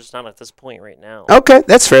general, just not at this point right now. Okay,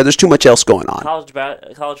 that's fair. There's too much else going on.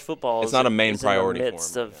 College football It's is not a main is priority in for the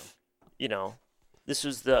midst him, of, this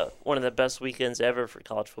was one of the best weekends ever for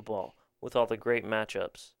college football with all the great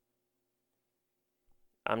matchups.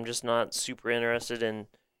 I'm just not super interested in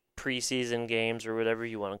preseason games or whatever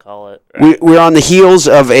you want to call it. We're on the heels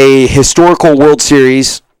of a historical World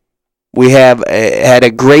Series. We had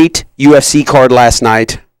a great UFC card last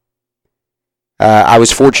night. I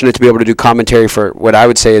was fortunate to be able to do commentary for what I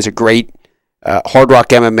would say is a great Hard Rock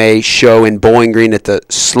MMA show in Bowling Green at the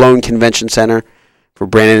Sloan Convention Center for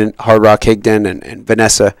Brandon Hard Rock Higdon and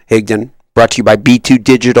Vanessa Higdon, brought to you by B2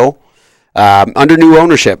 Digital. Under new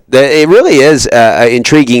ownership. It really is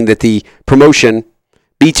intriguing that the promotion,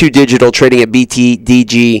 B2 Digital, trading at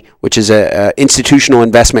BTDG, which is an institutional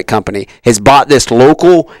investment company, has bought this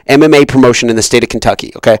local MMA promotion in the state of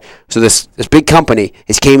Kentucky. Okay, so this big company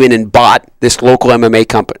has came in and bought this local MMA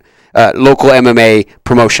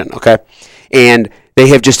promotion. Okay, and they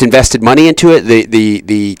have just invested money into it.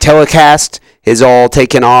 The telecast is all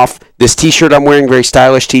taken off. This T-shirt I'm wearing, very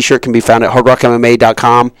stylish T-shirt, can be found at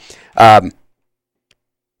hardrockmma.com.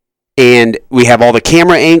 And we have all the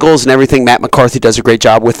camera angles and everything. Matt McCarthy does a great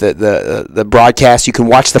job with the broadcast. You can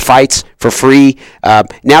watch the fights for free.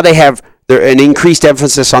 Now they have an increased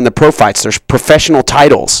emphasis on the pro fights. There's professional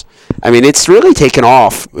titles. I mean, it's really taken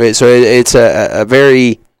off. So it's a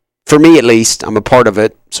very, for me at least, I'm a part of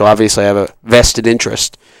it. So obviously I have a vested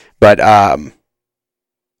interest. But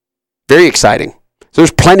very exciting. So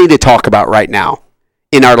there's plenty to talk about right now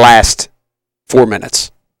in our last 4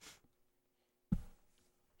 minutes.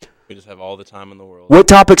 We just have all the time in the world. What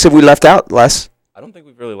topics have we left out, Les? I don't think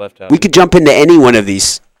we've really left out. We could jump into any one of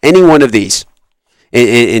these,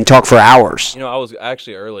 and talk for hours. I was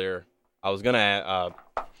actually earlier. I was gonna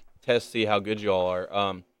see how good y'all are.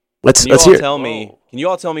 Let's Can you hear.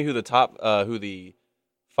 all tell me who the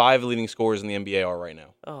 5 leading scorers in the NBA are right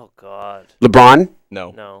now? Oh, God. LeBron.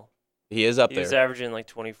 No. He is up He was there. averaging like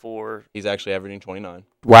 24. He's actually averaging 29.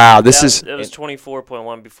 Wow, It was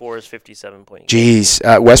 24.1 before his 57 point. Jeez,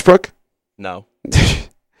 Westbrook. No.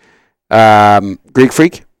 Greek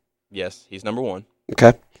Freak. Yes, he's number 1.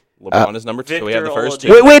 Okay. LeBron is number 2. So we have the Victor first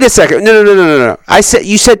Oladipo. 2. Wait a second. No.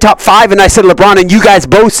 You said top 5, and I said LeBron, and you guys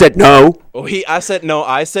both said no. Well, I said no.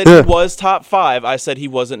 I said he was top 5. I said he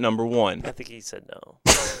wasn't number 1. I think he said no.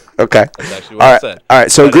 Okay. That's actually what I said. All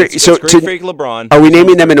right. So But Greek. it's So Greek Freak, LeBron. are we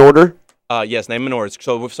naming them in order? Yes, name in order.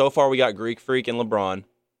 So far we got Greek Freak and LeBron.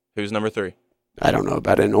 Who's number 3? I don't know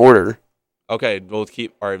about it in order. Okay, we'll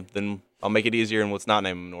keep. All right, then I'll make it easier and let's not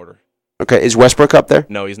name them in order. Okay. Is Westbrook up there?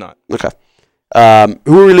 No, he's not. Okay.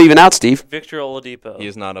 Who are we leaving out, Steve? Victor Oladipo. He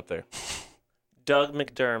is not up there. Doug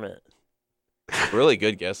McDermott. Really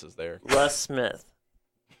good guesses there. Russ Smith.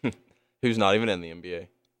 Who's not even in the NBA?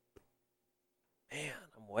 Man,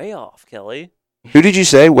 I'm way off, Kelly. Who did you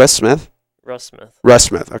say? Wes Smith. Russ Smith. Russ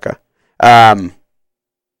Smith. Okay.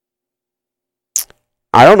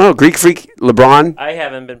 I don't know. Greek Freak, LeBron. I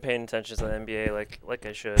haven't been paying attention to the NBA like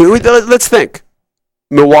I should. Let's think.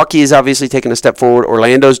 Milwaukee is obviously taking a step forward.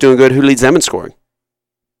 Orlando's doing good. Who leads them in scoring?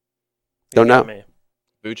 Don't know. Me.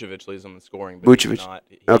 Vucevic leads them in scoring, but Vucevic.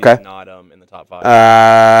 he's Okay. not in the top 5.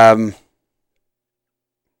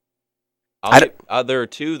 There are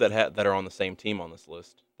 2 that are on the same team on this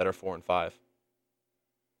list that are 4 and 5.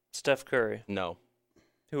 Steph Curry. No,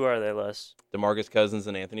 Who are they, Les? DeMarcus Cousins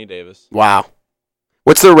and Anthony Davis. Wow.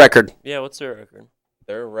 What's their record? Yeah, what's their record?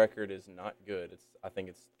 Their record is not good. I think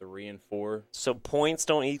it's 3 and 4. So points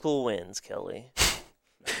don't equal wins, Kelly.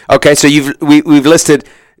 Okay, so we've listed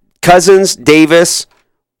Cousins, Davis,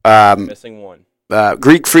 Missing 1.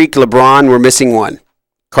 Greek Freak, LeBron. We're missing 1.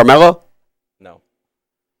 Carmelo? No.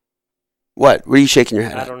 What? What are you shaking your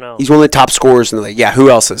head I at? don't know. He's one of the top scorers in the league. Yeah, who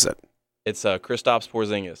else is it? It's Kristaps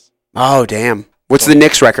Porzingis. Oh, damn. What's the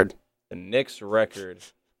Knicks record? The Knicks record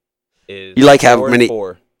is You like how 4 many- and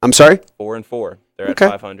 4. I'm sorry? 4 and 4. They're Okay.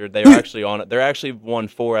 at 500. They're actually on it. They're actually won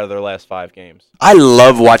 4 out of their last 5 games. I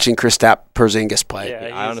love watching Kristaps Porzingis play. Yeah, I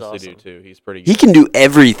he's honestly do awesome. too. He's pretty He good. can do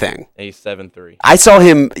everything. And he's 7'3". I saw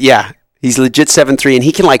him, he's legit 7'3", and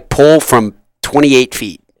he can, pull from 28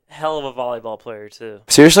 feet. Hell of a volleyball player, too.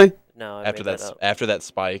 Seriously? No, I After made that, up. after that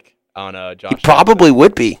spike on Josh. He probably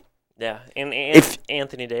would be. Yeah, and If-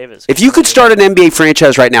 Anthony Davis. If you could start an NBA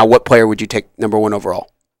franchise right now, what player would you take number 1 overall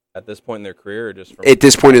At this point in their career, or just from at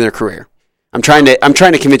this point in their career? I'm trying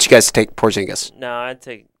to convince you guys to take Porzingis. No, I'd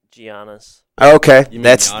take Giannis. Okay, You mean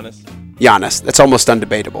that's Giannis? Giannis. That's almost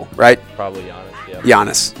undebatable, right? Probably Giannis. Yeah.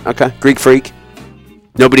 Giannis. Okay, Greek freak.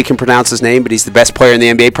 Nobody can pronounce his name, but he's the best player in the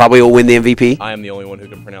NBA. Probably will win the MVP. I am the only one who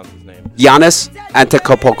can pronounce his name. Giannis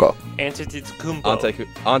Antetokounmpo.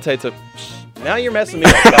 Antetokounmpo. Now you're messing me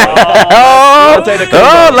up.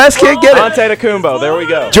 Oh, let's get it. Antetokounmpo. There we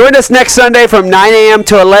go. Join us next Sunday from 9 a.m.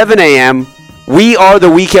 to 11 a.m. We are the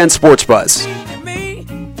Weekend Sports Buzz.